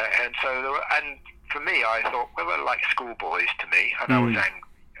 And so, and for me, I thought, well, they're like schoolboys to me, and I was angry.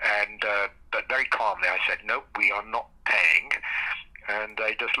 And but very calmly, I said, no, we are not paying. And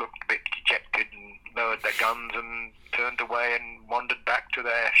they just looked a bit dejected and lowered their guns and turned away and wandered back to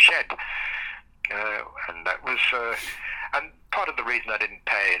their shed. And that was, and part of the reason I didn't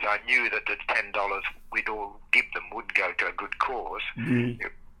pay is I knew that the $10 we'd all give them would go to a good cause. It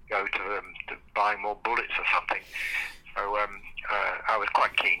would go to buying more bullets or something. So I was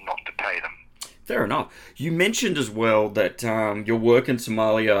quite keen not to pay them. Fair enough. You mentioned as well that your work in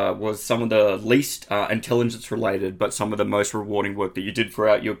Somalia was some of the least intelligence-related, but some of the most rewarding work that you did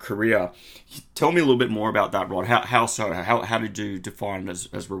throughout your career. Tell me a little bit more about that, Rod. How so? How did you define it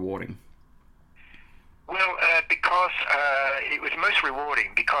as rewarding? Well, because it was most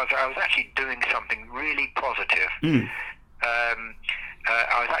rewarding because I was actually doing something really positive.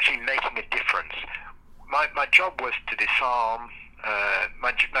 I was actually making a difference. My job was to disarm.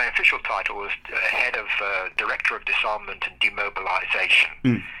 My official title was head of Director of Disarmament and Demobilization,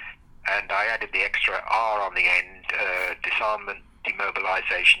 and I added the extra R on the end, disarmament,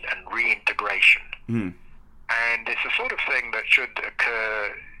 demobilization, and reintegration. And it's the sort of thing that should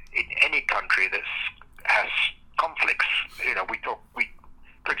occur in any country that has conflicts.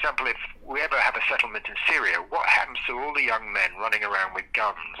 For example, if we ever have a settlement in Syria, what happens to all the young men running around with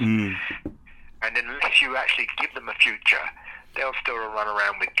guns? And unless you actually give them a future, they'll still run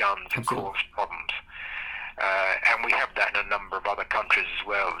around with guns and cause problems. And we have that in a number of other countries as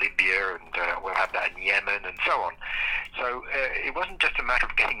well, Libya, and we'll have that in Yemen and so on. So it wasn't just a matter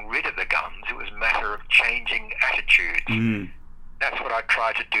of getting rid of the guns, it was a matter of changing attitudes. Mm. That's what I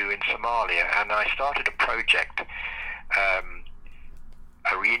tried to do in Somalia, and I started a project, a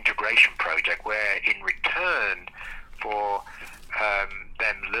reintegration project, where in return for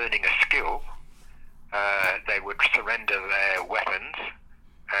them learning a skill, they would surrender their weapons,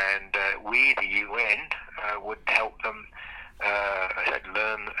 and we, the UN, would help them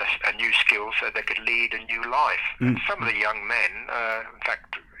learn a new skill so they could lead a new life. Mm. And some of the young men, in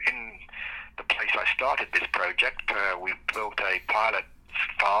fact, in the place I started this project, we built a pilot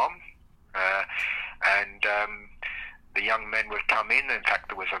farm, and the young men would come in. In fact,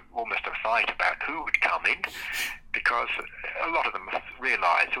 there was almost a fight about who would come in, because a lot of them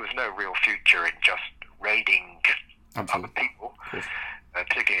realised there was no real future in just raiding other people,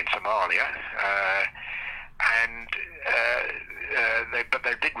 particularly in Somalia. But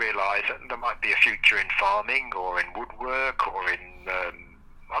they did realise that there might be a future in farming or in woodwork or in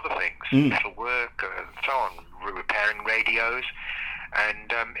other things, metalwork, and so on, repairing radios.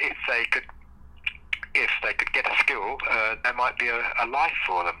 And if they could get a skill, there might be a life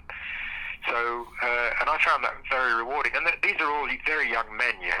for them. So, and I found that very rewarding. And these are all very young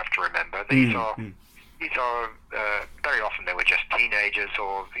men, you have to remember. These are very often they were just teenagers,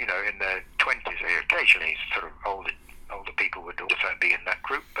 or in their 20s. Occasionally, sort of older people would also be in that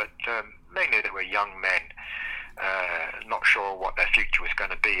group, but mainly they were young men, not sure what their future was going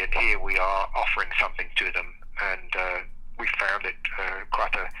to be. And here we are offering something to them, and we found it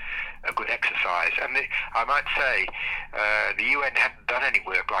quite a good exercise. And I might say the UN hadn't done any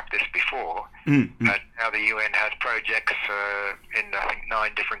work like this before, and now the UN has projects in, I think,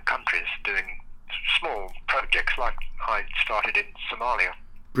 9 different countries doing small projects like I started in Somalia.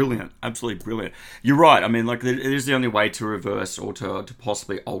 Brilliant, absolutely brilliant. You're right. I mean, like, it is the only way to reverse or to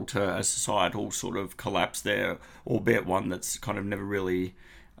possibly alter a societal sort of collapse there, albeit one that's kind of never really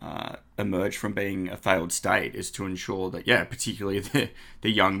emerged from being a failed state, is to ensure that, particularly the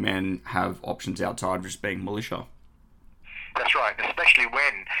young men have options outside of just being militia. That's right, especially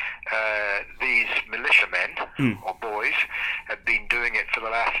when these militiamen or boys have been doing it for the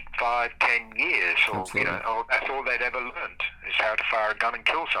last 5-10 years, or that's all they'd ever learned, is how to fire a gun and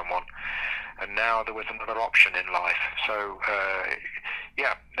kill someone. And now there was another option in life. So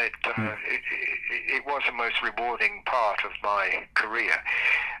it was the most rewarding part of my career.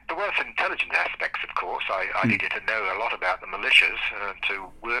 There was intelligence aspects, of course. I needed to know a lot about the militias to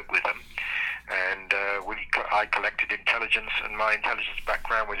work with them. And I collected intelligence, and my intelligence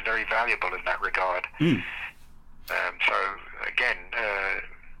background was very valuable in that regard. So again,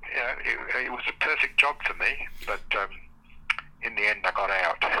 it was a perfect job for me, but in the end I got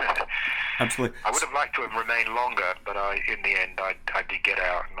out. Absolutely. I would have liked to have remained longer, but in the end I did get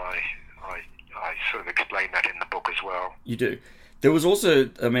out, and I sort of explained that in the book as well. You do. There was also,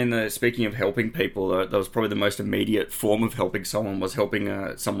 I mean, speaking of helping people, that was probably the most immediate form of helping someone, was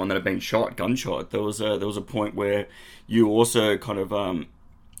helping someone that had been gunshot. There was a point where you also kind of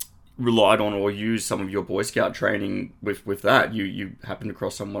relied on or used some of your Boy Scout training with that. You happened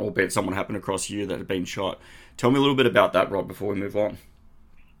across someone, albeit someone happened across you that had been shot. Tell me a little bit about that, Rob, before we move on.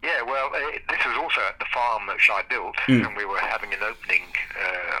 Yeah, well, this was also at the farm which I built, and we were having an opening,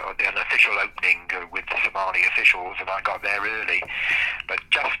 an official opening with the Somali officials, and I got there early. But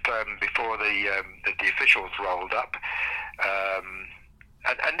just before the officials rolled up,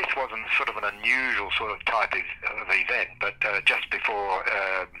 and this wasn't sort of an unusual sort of type of event, but just before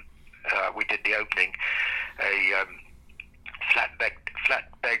we did the opening, a flatbed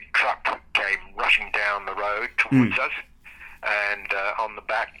truck came rushing down the road towards us. And on the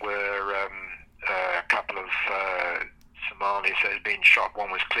back were a couple of Somalis that had been shot. One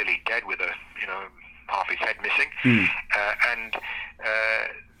was clearly dead with half his head missing, and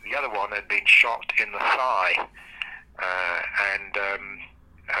the other one had been shot in the thigh, and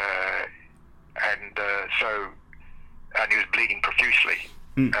he was bleeding profusely.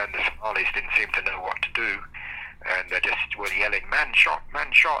 And the Somalis didn't seem to know what to do, and they just were yelling, "Man shot,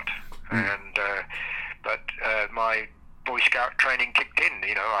 man shot!" And but my Boy Scout training kicked in.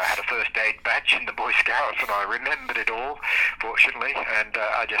 I had a first aid badge in the Boy Scouts, and I remembered it all, fortunately, and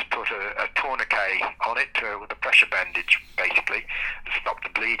I just put a tourniquet on it with a pressure bandage, basically, to stop the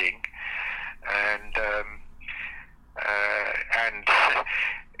bleeding. And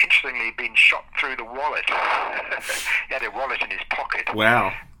interestingly, he'd been shot through the wallet. He had a wallet in his pocket.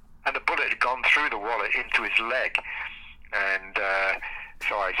 Wow. And the bullet had gone through the wallet into his leg, and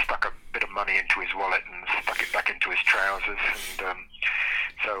so I stuck a bit of money into his wallet and stuck it back into his trousers. And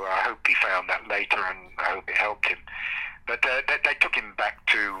so I hope he found that later, and I hope it helped him. But they took him back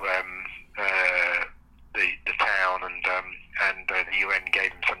to the town, and the UN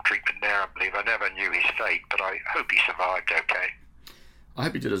gave him some treatment there, I believe. I never knew his fate, but I hope he survived okay. I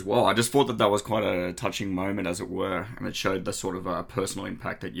hope he did as well. I just thought that was quite a touching moment, as it were, and it showed the sort of personal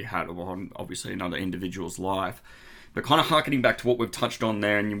impact that you had on, obviously, another individual's life. But kind of harkening back to what we've touched on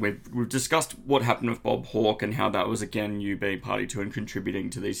there, and we've discussed what happened with Bob Hawke and how that was, again, you being party to and contributing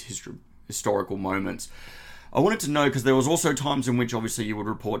to these historical moments. I wanted to know, because there was also times in which, obviously, you would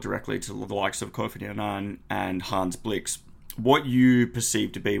report directly to the likes of Kofi Annan and Hans Blix, what you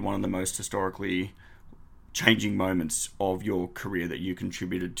perceive to be one of the most historically changing moments of your career that you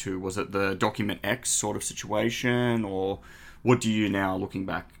contributed to. Was it the Document X sort of situation, or what do you now, looking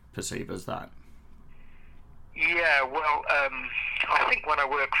back, perceive as that? Yeah, well, I think when I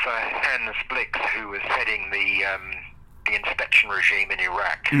worked for Hans Blix, who was heading the inspection regime in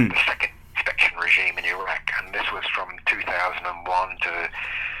Iraq, the second inspection regime in Iraq, and this was from 2001 to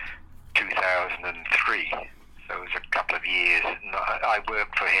 2003, so it was a couple of years. And I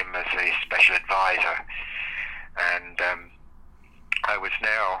worked for him as a special advisor, and I was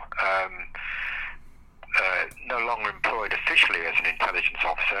now no longer employed officially as an intelligence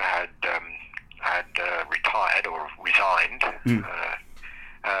officer, had retired or resigned,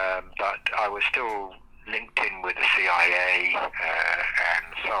 but I was still linked in with the CIA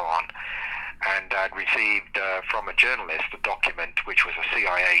and so on, and I'd received from a journalist a document which was a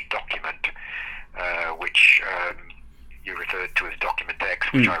CIA document, which you referred to as Document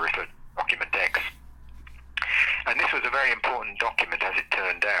X, which I referred to Document X. And this was a very important document, as it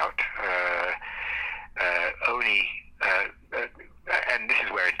turned out. And this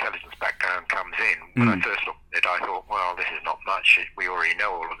is where intelligence background comes in. When I first looked at it, I thought, well, this is not much. We already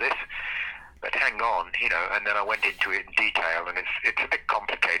know all of this. But hang on, and then I went into it in detail, and it's a bit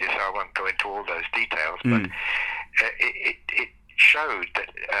complicated, so I won't go into all those details. But it showed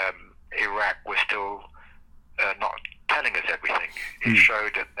that Iraq was still not telling us everything. It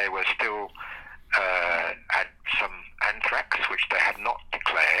showed that they were still had some anthrax, which they had not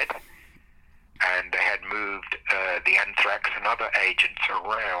declared, and they had moved the anthrax and other agents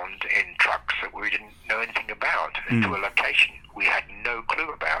around in trucks that we didn't know anything about, into a location we had no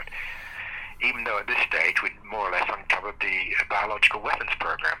clue about, even though at this stage we'd more or less uncovered the biological weapons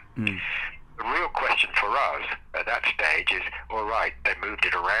program. The real question for us at that stage is, all right, they moved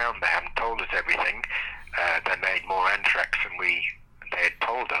it around, they haven't told us everything, they made more anthrax than they had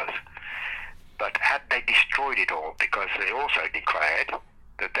told us, but had they destroyed it all? Because they also declared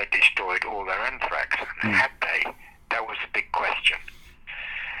that they destroyed all their anthrax. Had they? That was the big question.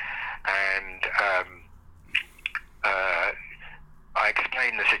 And I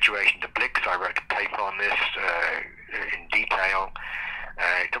explained the situation to Blix. I wrote a paper on this in detail.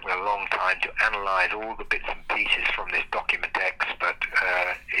 It took me a long time to analyse all the bits and pieces from this Document X, but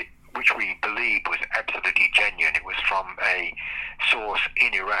which we believed was absolutely genuine. It was from a source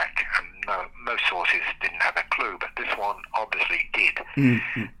in Iraq, and most sources didn't have a clue, but this one obviously did. And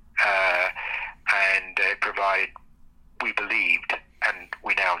it provided, we believed, and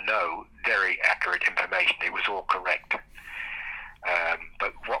we now know, very accurate information. It was all correct.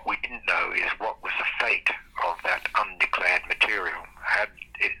 But what we didn't know is what was the fate of that undeclared material. Had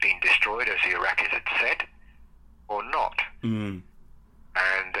it been destroyed, as the Iraqis had said, or not? And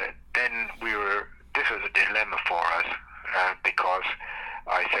then this was a dilemma for us, because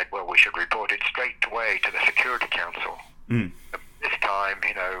I said, well, we should report it straight away to the Security Council. This time,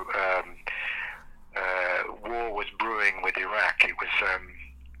 war was brewing with Iraq. It was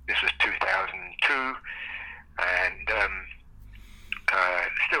this was 2002, and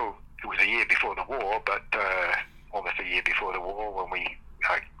still, it was a year before the war, but almost a year before the war when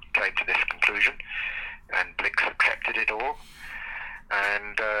I came to this conclusion, and Blix accepted it all.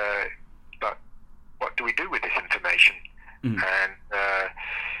 And but what do we do with this information? And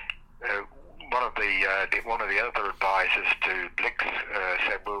one of the other advisors to Blix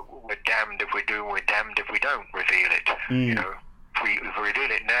said, "Well, we're damned if we do, and we're damned if we don't reveal it. If we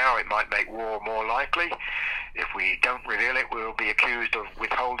reveal it now, it might make war more likely. If we don't reveal it, we'll be accused of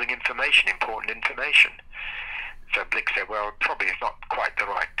withholding information, important information." So Blix said, well, probably it's not quite the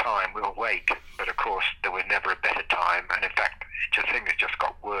right time, we'll wait. But of course, there was never a better time, and in fact, the thing has just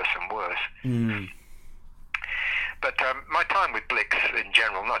got worse and worse. But my time with Blix in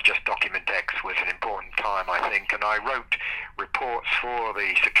general, not just Document X, was an important time, I think, and I wrote reports for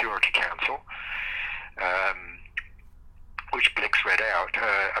the Security Council, which Blix read out.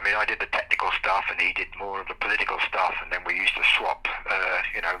 I did the technical stuff, and he did more of the political stuff, and then we used to swap,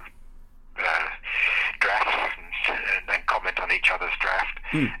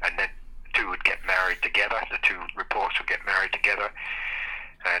 and then the two would get married together. The two reports would get married together,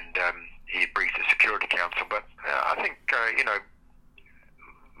 and he briefed the Security Council. But I think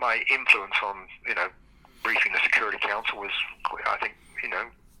my influence on briefing the Security Council was, I think,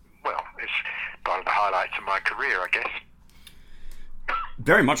 it's part of the highlights of my career, I guess.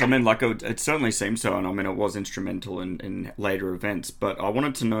 Very much. I mean, it certainly seems so, and I mean, it was instrumental in later events. But I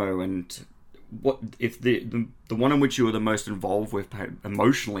wanted to know, and what if the one in which you were the most involved with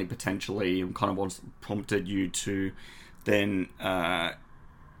emotionally, potentially, and kind of what prompted you to then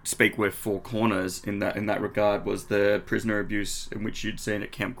speak with Four Corners in that regard was the prisoner abuse in which you'd seen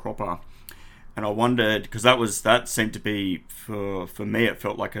at Camp Cropper. And I wondered, because that seemed to be, for me, it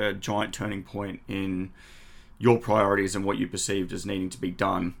felt like a giant turning point in your priorities and what you perceived as needing to be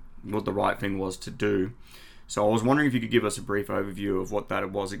done, what the right thing was to do. So I was wondering if you could give us a brief overview of what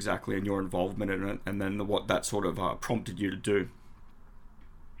that was exactly and your involvement in it, and then what that sort of prompted you to do.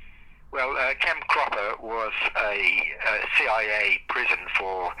 Well, Camp Cropper was a CIA prison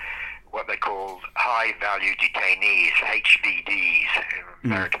for what they called high-value detainees, HVDs.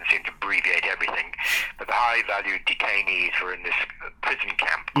 Americans seem to abbreviate everything. But the high-value detainees were in this prison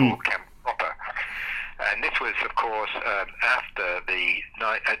camp called Camp Cropper. And this was, of course, after the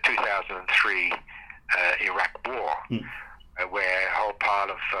 2003 Iraq War, where a whole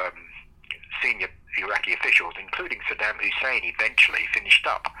pile of senior Iraqi officials, including Saddam Hussein, eventually finished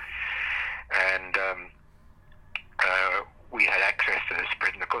up. And we had access to this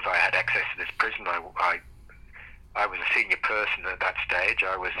prison. Of course, I had access to this prison. I was a senior person at that stage.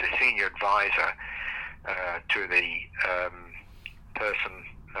 I was the senior advisor to the person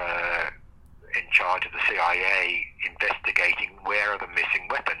in charge of the CIA investigating where are the missing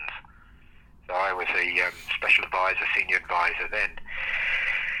weapons. So I was a special advisor, senior advisor then.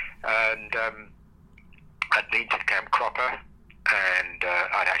 And I'd been to Camp Cropper, and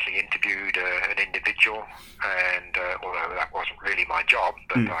I'd actually interviewed an individual, and although that wasn't really my job,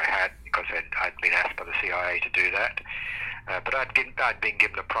 but I had, because I'd been asked by the CIA to do that. But I'd been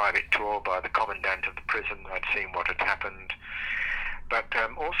given a private tour by the commandant of the prison. I'd seen what had happened. But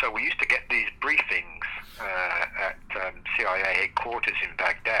also, we used to get these briefings at CIA headquarters in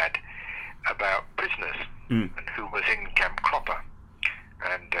Baghdad about prisoners and who was in Camp Cropper,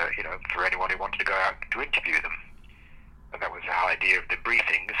 and for anyone who wanted to go out to interview them. And that was the idea of the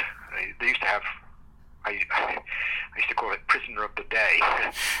briefings. They used to have, I used to call it prisoner of the day.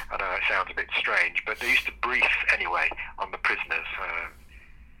 I know it sounds a bit strange, but they used to brief anyway on the prisoners.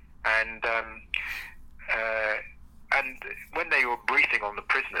 And when they were briefing on the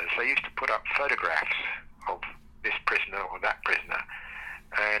prisoners, they used to put up photographs of this prisoner or that prisoner.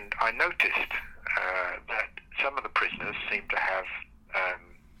 And I noticed that some of the prisoners seemed to have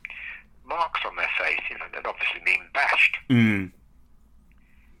marks on their face, they'd obviously been bashed. And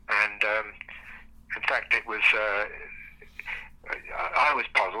in fact, it was, I was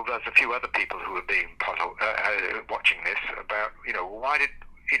puzzled. There's a few other people who were being puzzled, watching this, about, why did,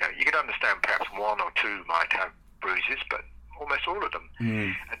 you could understand perhaps one or two might have bruises, but almost all of them.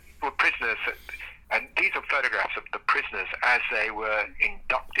 And were prisoners, and these are photographs of the prisoners as they were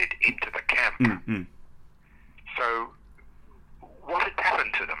inducted into the camp. So, what had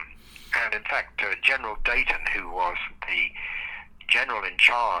happened to them? And in fact, General Dayton, who was the general in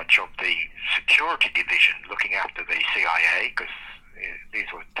charge of the security division looking after the CIA, because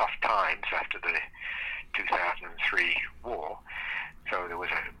these were tough times after the 2003 war, so there was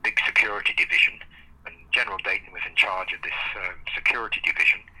a big security division, and General Dayton was in charge of this security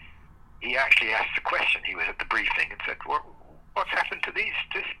division. He actually asked the question. He was at the briefing and said, what's happened to this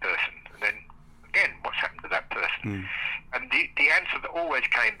person? And then, again, what's happened to that person? And the answer that always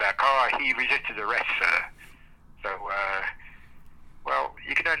came back, he resisted arrest, sir. So, well,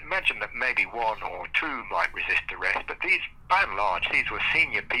 you can imagine that maybe one or two might resist arrest, but these, by and large, these were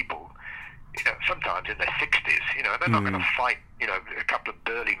senior people, sometimes in their 60s, they're not going to fight, a couple of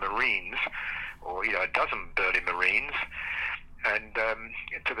burly Marines, or, a dozen burly Marines, and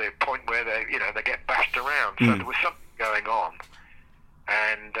to the point where they get bashed around. So there was something going on,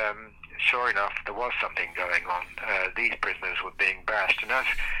 and sure enough, there was something going on. These prisoners were being bashed, and as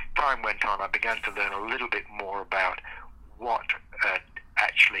time went on, I began to learn a little bit more about what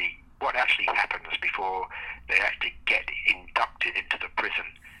actually happens before they actually get inducted into the prison.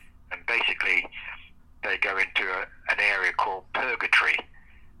 And basically, they go into an area called purgatory,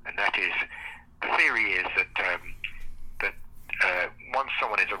 and that is, the theory is that once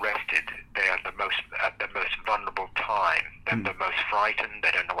someone is arrested, they are at the most vulnerable time. They're the most frightened.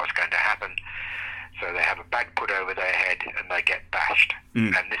 They don't know what's going to happen. So they have a bag put over their head and they get bashed.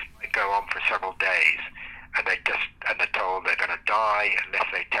 And this might go on for several days. And the told they're going to die unless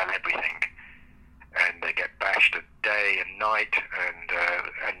they tell everything. And they get bashed day and night, and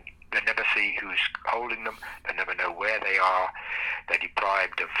they never see who's holding them. They never know where they are. They're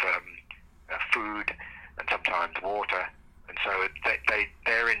deprived of food and sometimes water. And so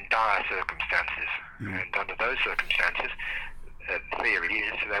they're in dire circumstances. And under those circumstances, the theory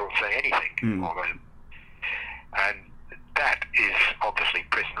is they will say anything. And that is obviously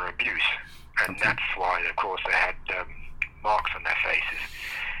prisoner abuse. And that's why, of course, they had marks on their faces.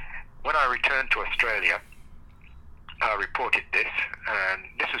 When I returned to Australia, I reported this, and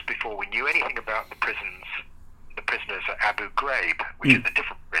this was before we knew anything about the prisoners at Abu Ghraib, which is a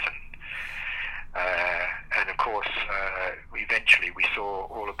different prison. And of course, eventually we saw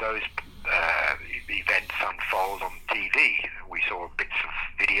all of those events unfold on TV. We saw bits of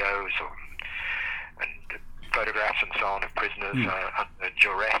videos and photographs and so on of prisoners under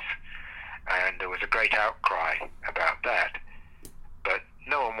duress, and there was a great outcry about that. But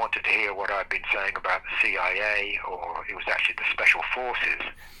no one wanted to hear what I'd been saying about the CIA, or it was actually the special forces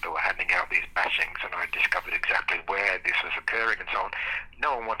that were handing out these bashings, and I discovered exactly where this was occurring and so on.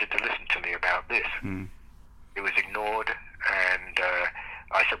 No one wanted to listen to me about this. It was ignored, and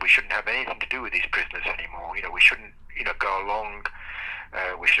I said we shouldn't have anything to do with these prisoners anymore. We shouldn't, go along.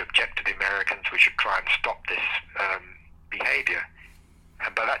 We should object to the Americans. We should try and stop this behavior.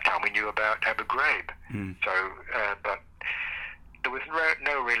 And by that time, we knew about Abu Ghraib. So, but there was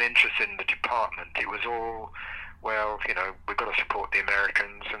no real interest in the department. It was all, well, we've got to support the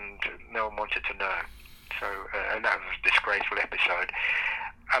Americans, and no one wanted to know. So, and that was a disgraceful episode.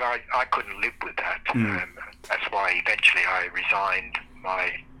 And I couldn't live with that. That's why eventually I resigned.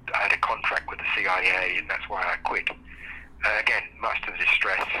 I had a contract with the CIA, and that's why I quit. Again, much to the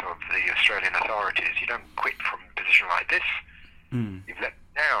distress of the Australian authorities. You don't quit from a position like this. You've let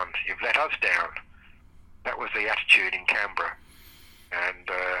down. You've let us down. That was the attitude in Canberra. And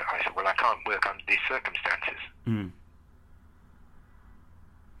I said, well, I can't work under these circumstances.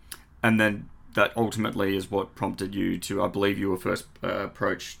 And then that ultimately is what prompted you to, I believe you were first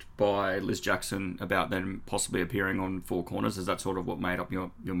approached by Liz Jackson about then possibly appearing on Four Corners. Is that sort of what made up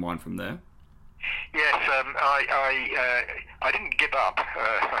your mind from there? Yes, I didn't give up.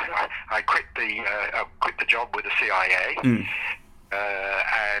 I quit the job with the CIA, and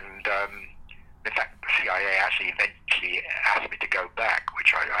in fact, the CIA actually eventually asked me to go back,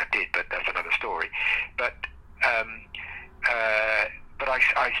 which I did, but that's another story. But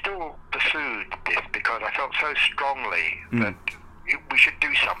I still pursued this because I felt so strongly that we should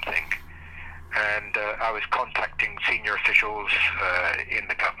do something. And I was contacting senior officials in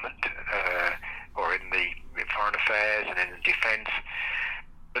the government, or in the foreign affairs and in the defence.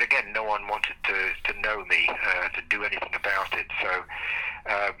 But again, no one wanted to know me, to do anything about it. So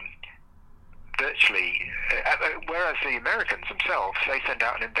virtually, whereas the Americans themselves, they sent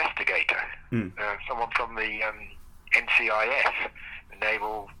out an investigator, someone from the NCIS, the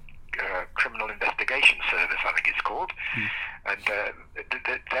Naval Criminal Investigation Service, I think it's called, and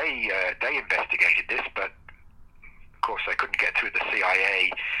they investigated this, but of course they couldn't get through the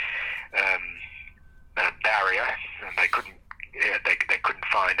CIA barrier, and they couldn't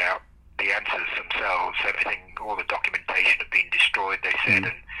find out the answers themselves. Everything, all the documentation had been destroyed, they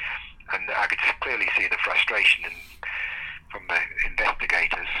said, and I could clearly see the frustration from the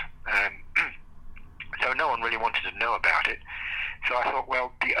investigators. So no one really wanted to know about it. So I thought,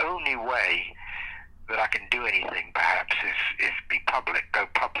 well, the only way that I can do anything perhaps is be public, go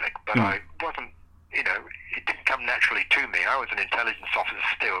public. But I wasn't, it didn't come naturally to me. I was an intelligence officer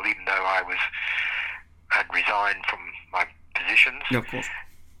still, even though had resigned from my positions. Yeah, of course.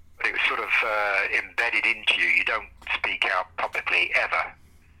 But it was sort of embedded into you. You don't speak out publicly ever.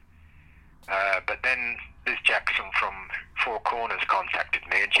 But then Liz Jackson from Four Corners contacted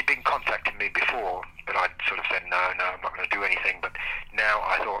me, and she'd been contacting me before, but I'd sort of said, no, I'm not going to do anything. But now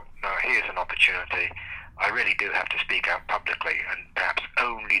I thought, no, here's an opportunity. I really do have to speak out publicly, and perhaps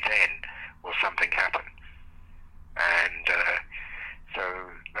only then will something happen. And so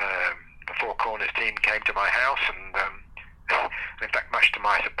the Four Corners team came to my house, and in fact, much to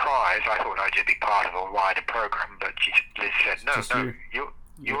my surprise, I thought I'd just be part of a wider program, but Liz said, no,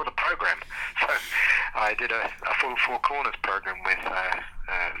 you're the program. So I did a full Four Corners program with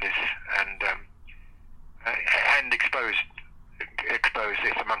Liz, and exposed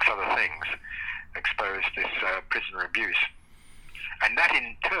this, amongst other things, exposed this prisoner abuse. And that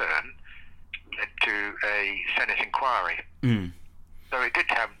in turn led to a Senate inquiry. So it did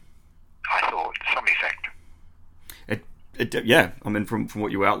have, I thought, some effect. Yeah, I mean, from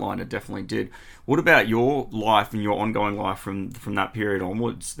what you outlined, it definitely did. What about your life and your ongoing life from that period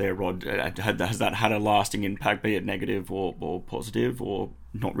onwards there, Rod? Has that had a lasting impact, be it negative or positive, or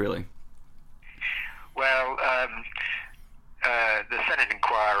not really? Well, the Senate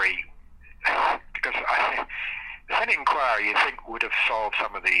inquiry, because the Senate inquiry, you think, would have solved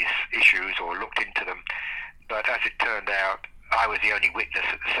some of these issues or looked into them, but as it turned out, I was the only witness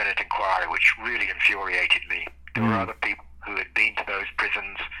at the Senate inquiry, which really infuriated me. There were other people who had been to those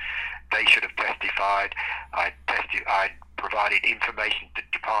prisons. They should have testified. I provided information to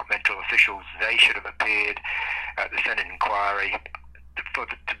departmental officials. They should have appeared at the Senate inquiry.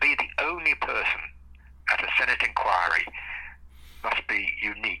 To be the only person at a Senate inquiry must be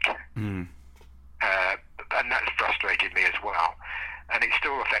unique. And that frustrated me as well. And it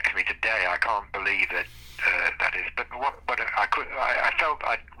still affects me today. I can't believe that that is. But I felt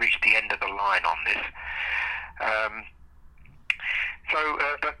I'd reached the end of the line on this.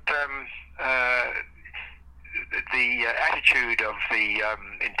 The attitude of the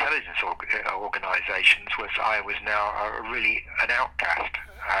intelligence organizations was I was now really an outcast.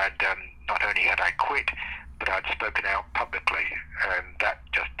 Not only had I quit, but I'd spoken out publicly, and that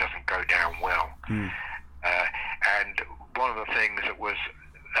just doesn't go down well. And one of the things that was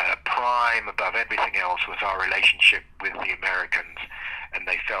prime above everything else was our relationship with the Americans, and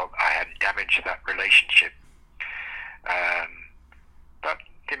they felt I had damaged that relationship. But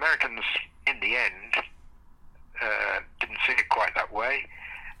the Americans, in the end, didn't see it quite that way.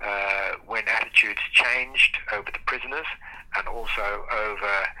 When attitudes changed over the prisoners and also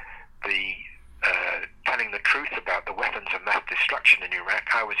over the telling the truth about the weapons of mass destruction in Iraq,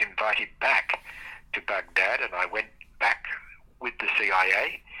 I was invited back to Baghdad, and I went back with the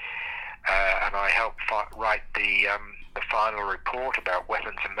CIA, and I helped write the final report about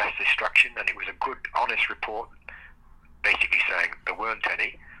weapons of mass destruction, and it was a good, honest report, basically saying there weren't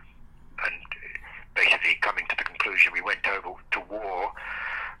any, and basically coming to the conclusion we went over to war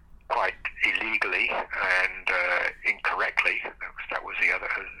quite illegally and incorrectly. That was the other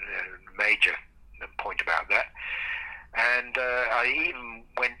major point about that. And I even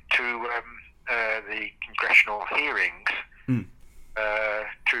went to the congressional hearings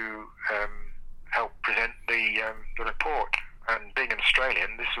to help present the report. And being an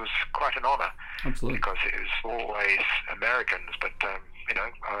Australian, this was quite an honour. Absolutely. Because it was always Americans, but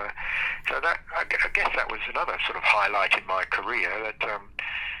so that I guess that was another sort of highlight in my career, that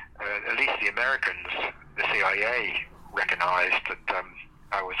at least the Americans, the CIA, recognised that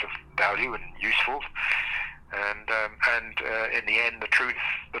I was of value and useful, and in the end, the truth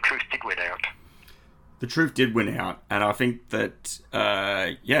did win out. The truth did win out, and I think that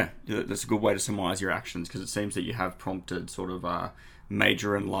that's a good way to surmise your actions, because it seems that you have prompted sort of a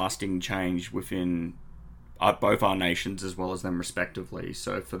major and lasting change within both our nations as well as them respectively.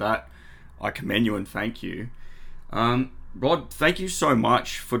 So for that, I commend you and thank you. Rod, thank you so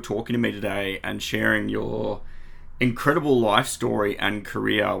much for talking to me today and sharing your incredible life story and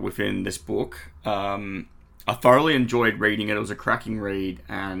career within this book. I thoroughly enjoyed reading it. It was a cracking read,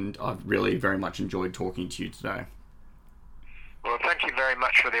 and I've really very much enjoyed talking to you today. Well, thank you very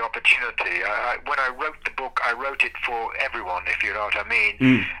much for the opportunity. When I wrote the book, I wrote it for everyone, if you know what I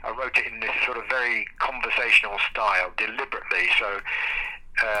mean. I wrote it in this sort of very conversational style, deliberately, so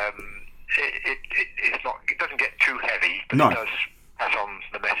it doesn't get too heavy, but it does pass on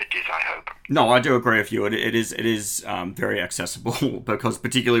the messages, I hope. No, I do agree with you. It is very accessible, because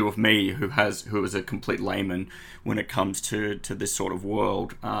particularly with me, who is a complete layman when it comes to this sort of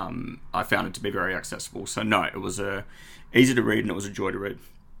world, I found it to be very accessible. So no, it was easy to read, and it was a joy to read.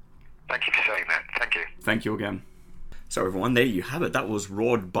 Thank you for saying that. Thank you. Thank you again. So everyone, there you have it. That was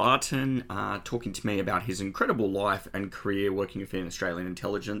Rod Barton talking to me about his incredible life and career working within Australian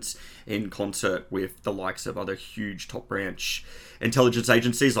intelligence in concert with the likes of other huge top branch intelligence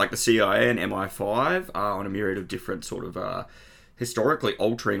agencies like the CIA and MI5 on a myriad of different sort of historically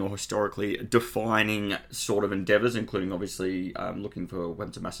altering or historically defining sort of endeavours, including obviously looking for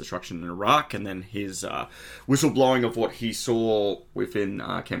weapons of mass destruction in Iraq, and then his whistleblowing of what he saw within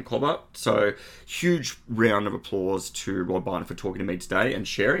Camp Cobber. So huge round of applause to Rod Barton for talking to me today and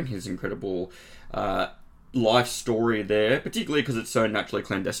sharing his incredible life story there, particularly because it's so naturally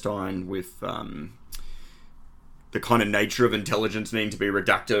clandestine with the kind of nature of intelligence needing to be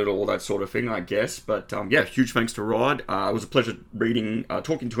redacted, all that sort of thing, I guess. But huge thanks to Rod. It was a pleasure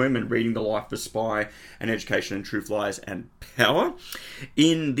talking to him and reading The Life of a Spy, and Education and Truth, Lies and Power.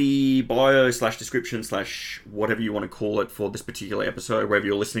 In the bio / description / whatever you want to call it for this particular episode, wherever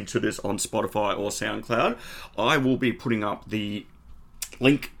you're listening to this on Spotify or SoundCloud, I will be putting up the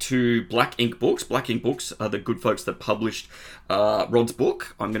link to Black Ink Books. Black Ink Books are the good folks that published Rod's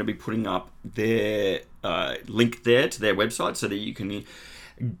book. I'm going to be putting up their link there to their website so that you can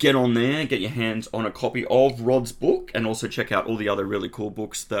get on there, get your hands on a copy of Rod's book, and also check out all the other really cool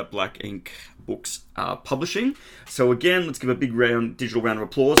books that Black Ink Books are publishing. So again, let's give a big digital round of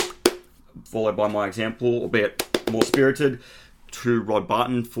applause, followed by my example, albeit more spirited, to Rod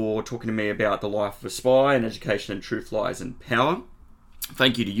Barton for talking to me about the life of a spy and education and truth, lies and power.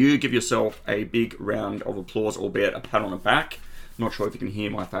 Thank you to you. Give yourself a big round of applause, albeit a pat on the back. Not sure if you can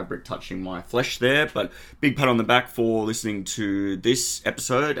hear my fabric touching my flesh there, but big pat on the back for listening to this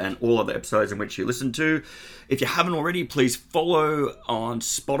episode and all other episodes in which you listen to. If you haven't already, please follow on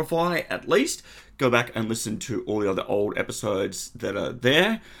Spotify at least. Go back and listen to all the other old episodes that are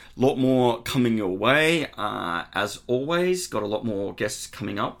there. A lot more coming your way. As always, got a lot more guests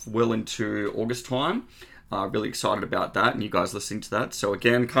coming up well into August time. Really excited about that and you guys listening to that. So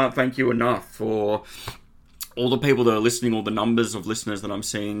again, can't thank you enough for all the people that are listening, all the numbers of listeners that I'm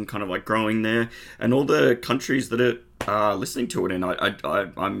seeing kind of like growing there, and all the countries that are listening to it in.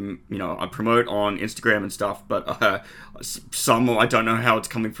 I'm I promote on Instagram and stuff, but some I don't know how it's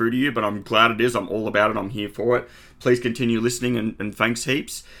coming through to you, but I'm glad it is. I'm all about it. I'm here for it. Please continue listening and thanks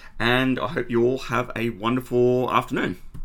heaps. And I hope you all have a wonderful afternoon.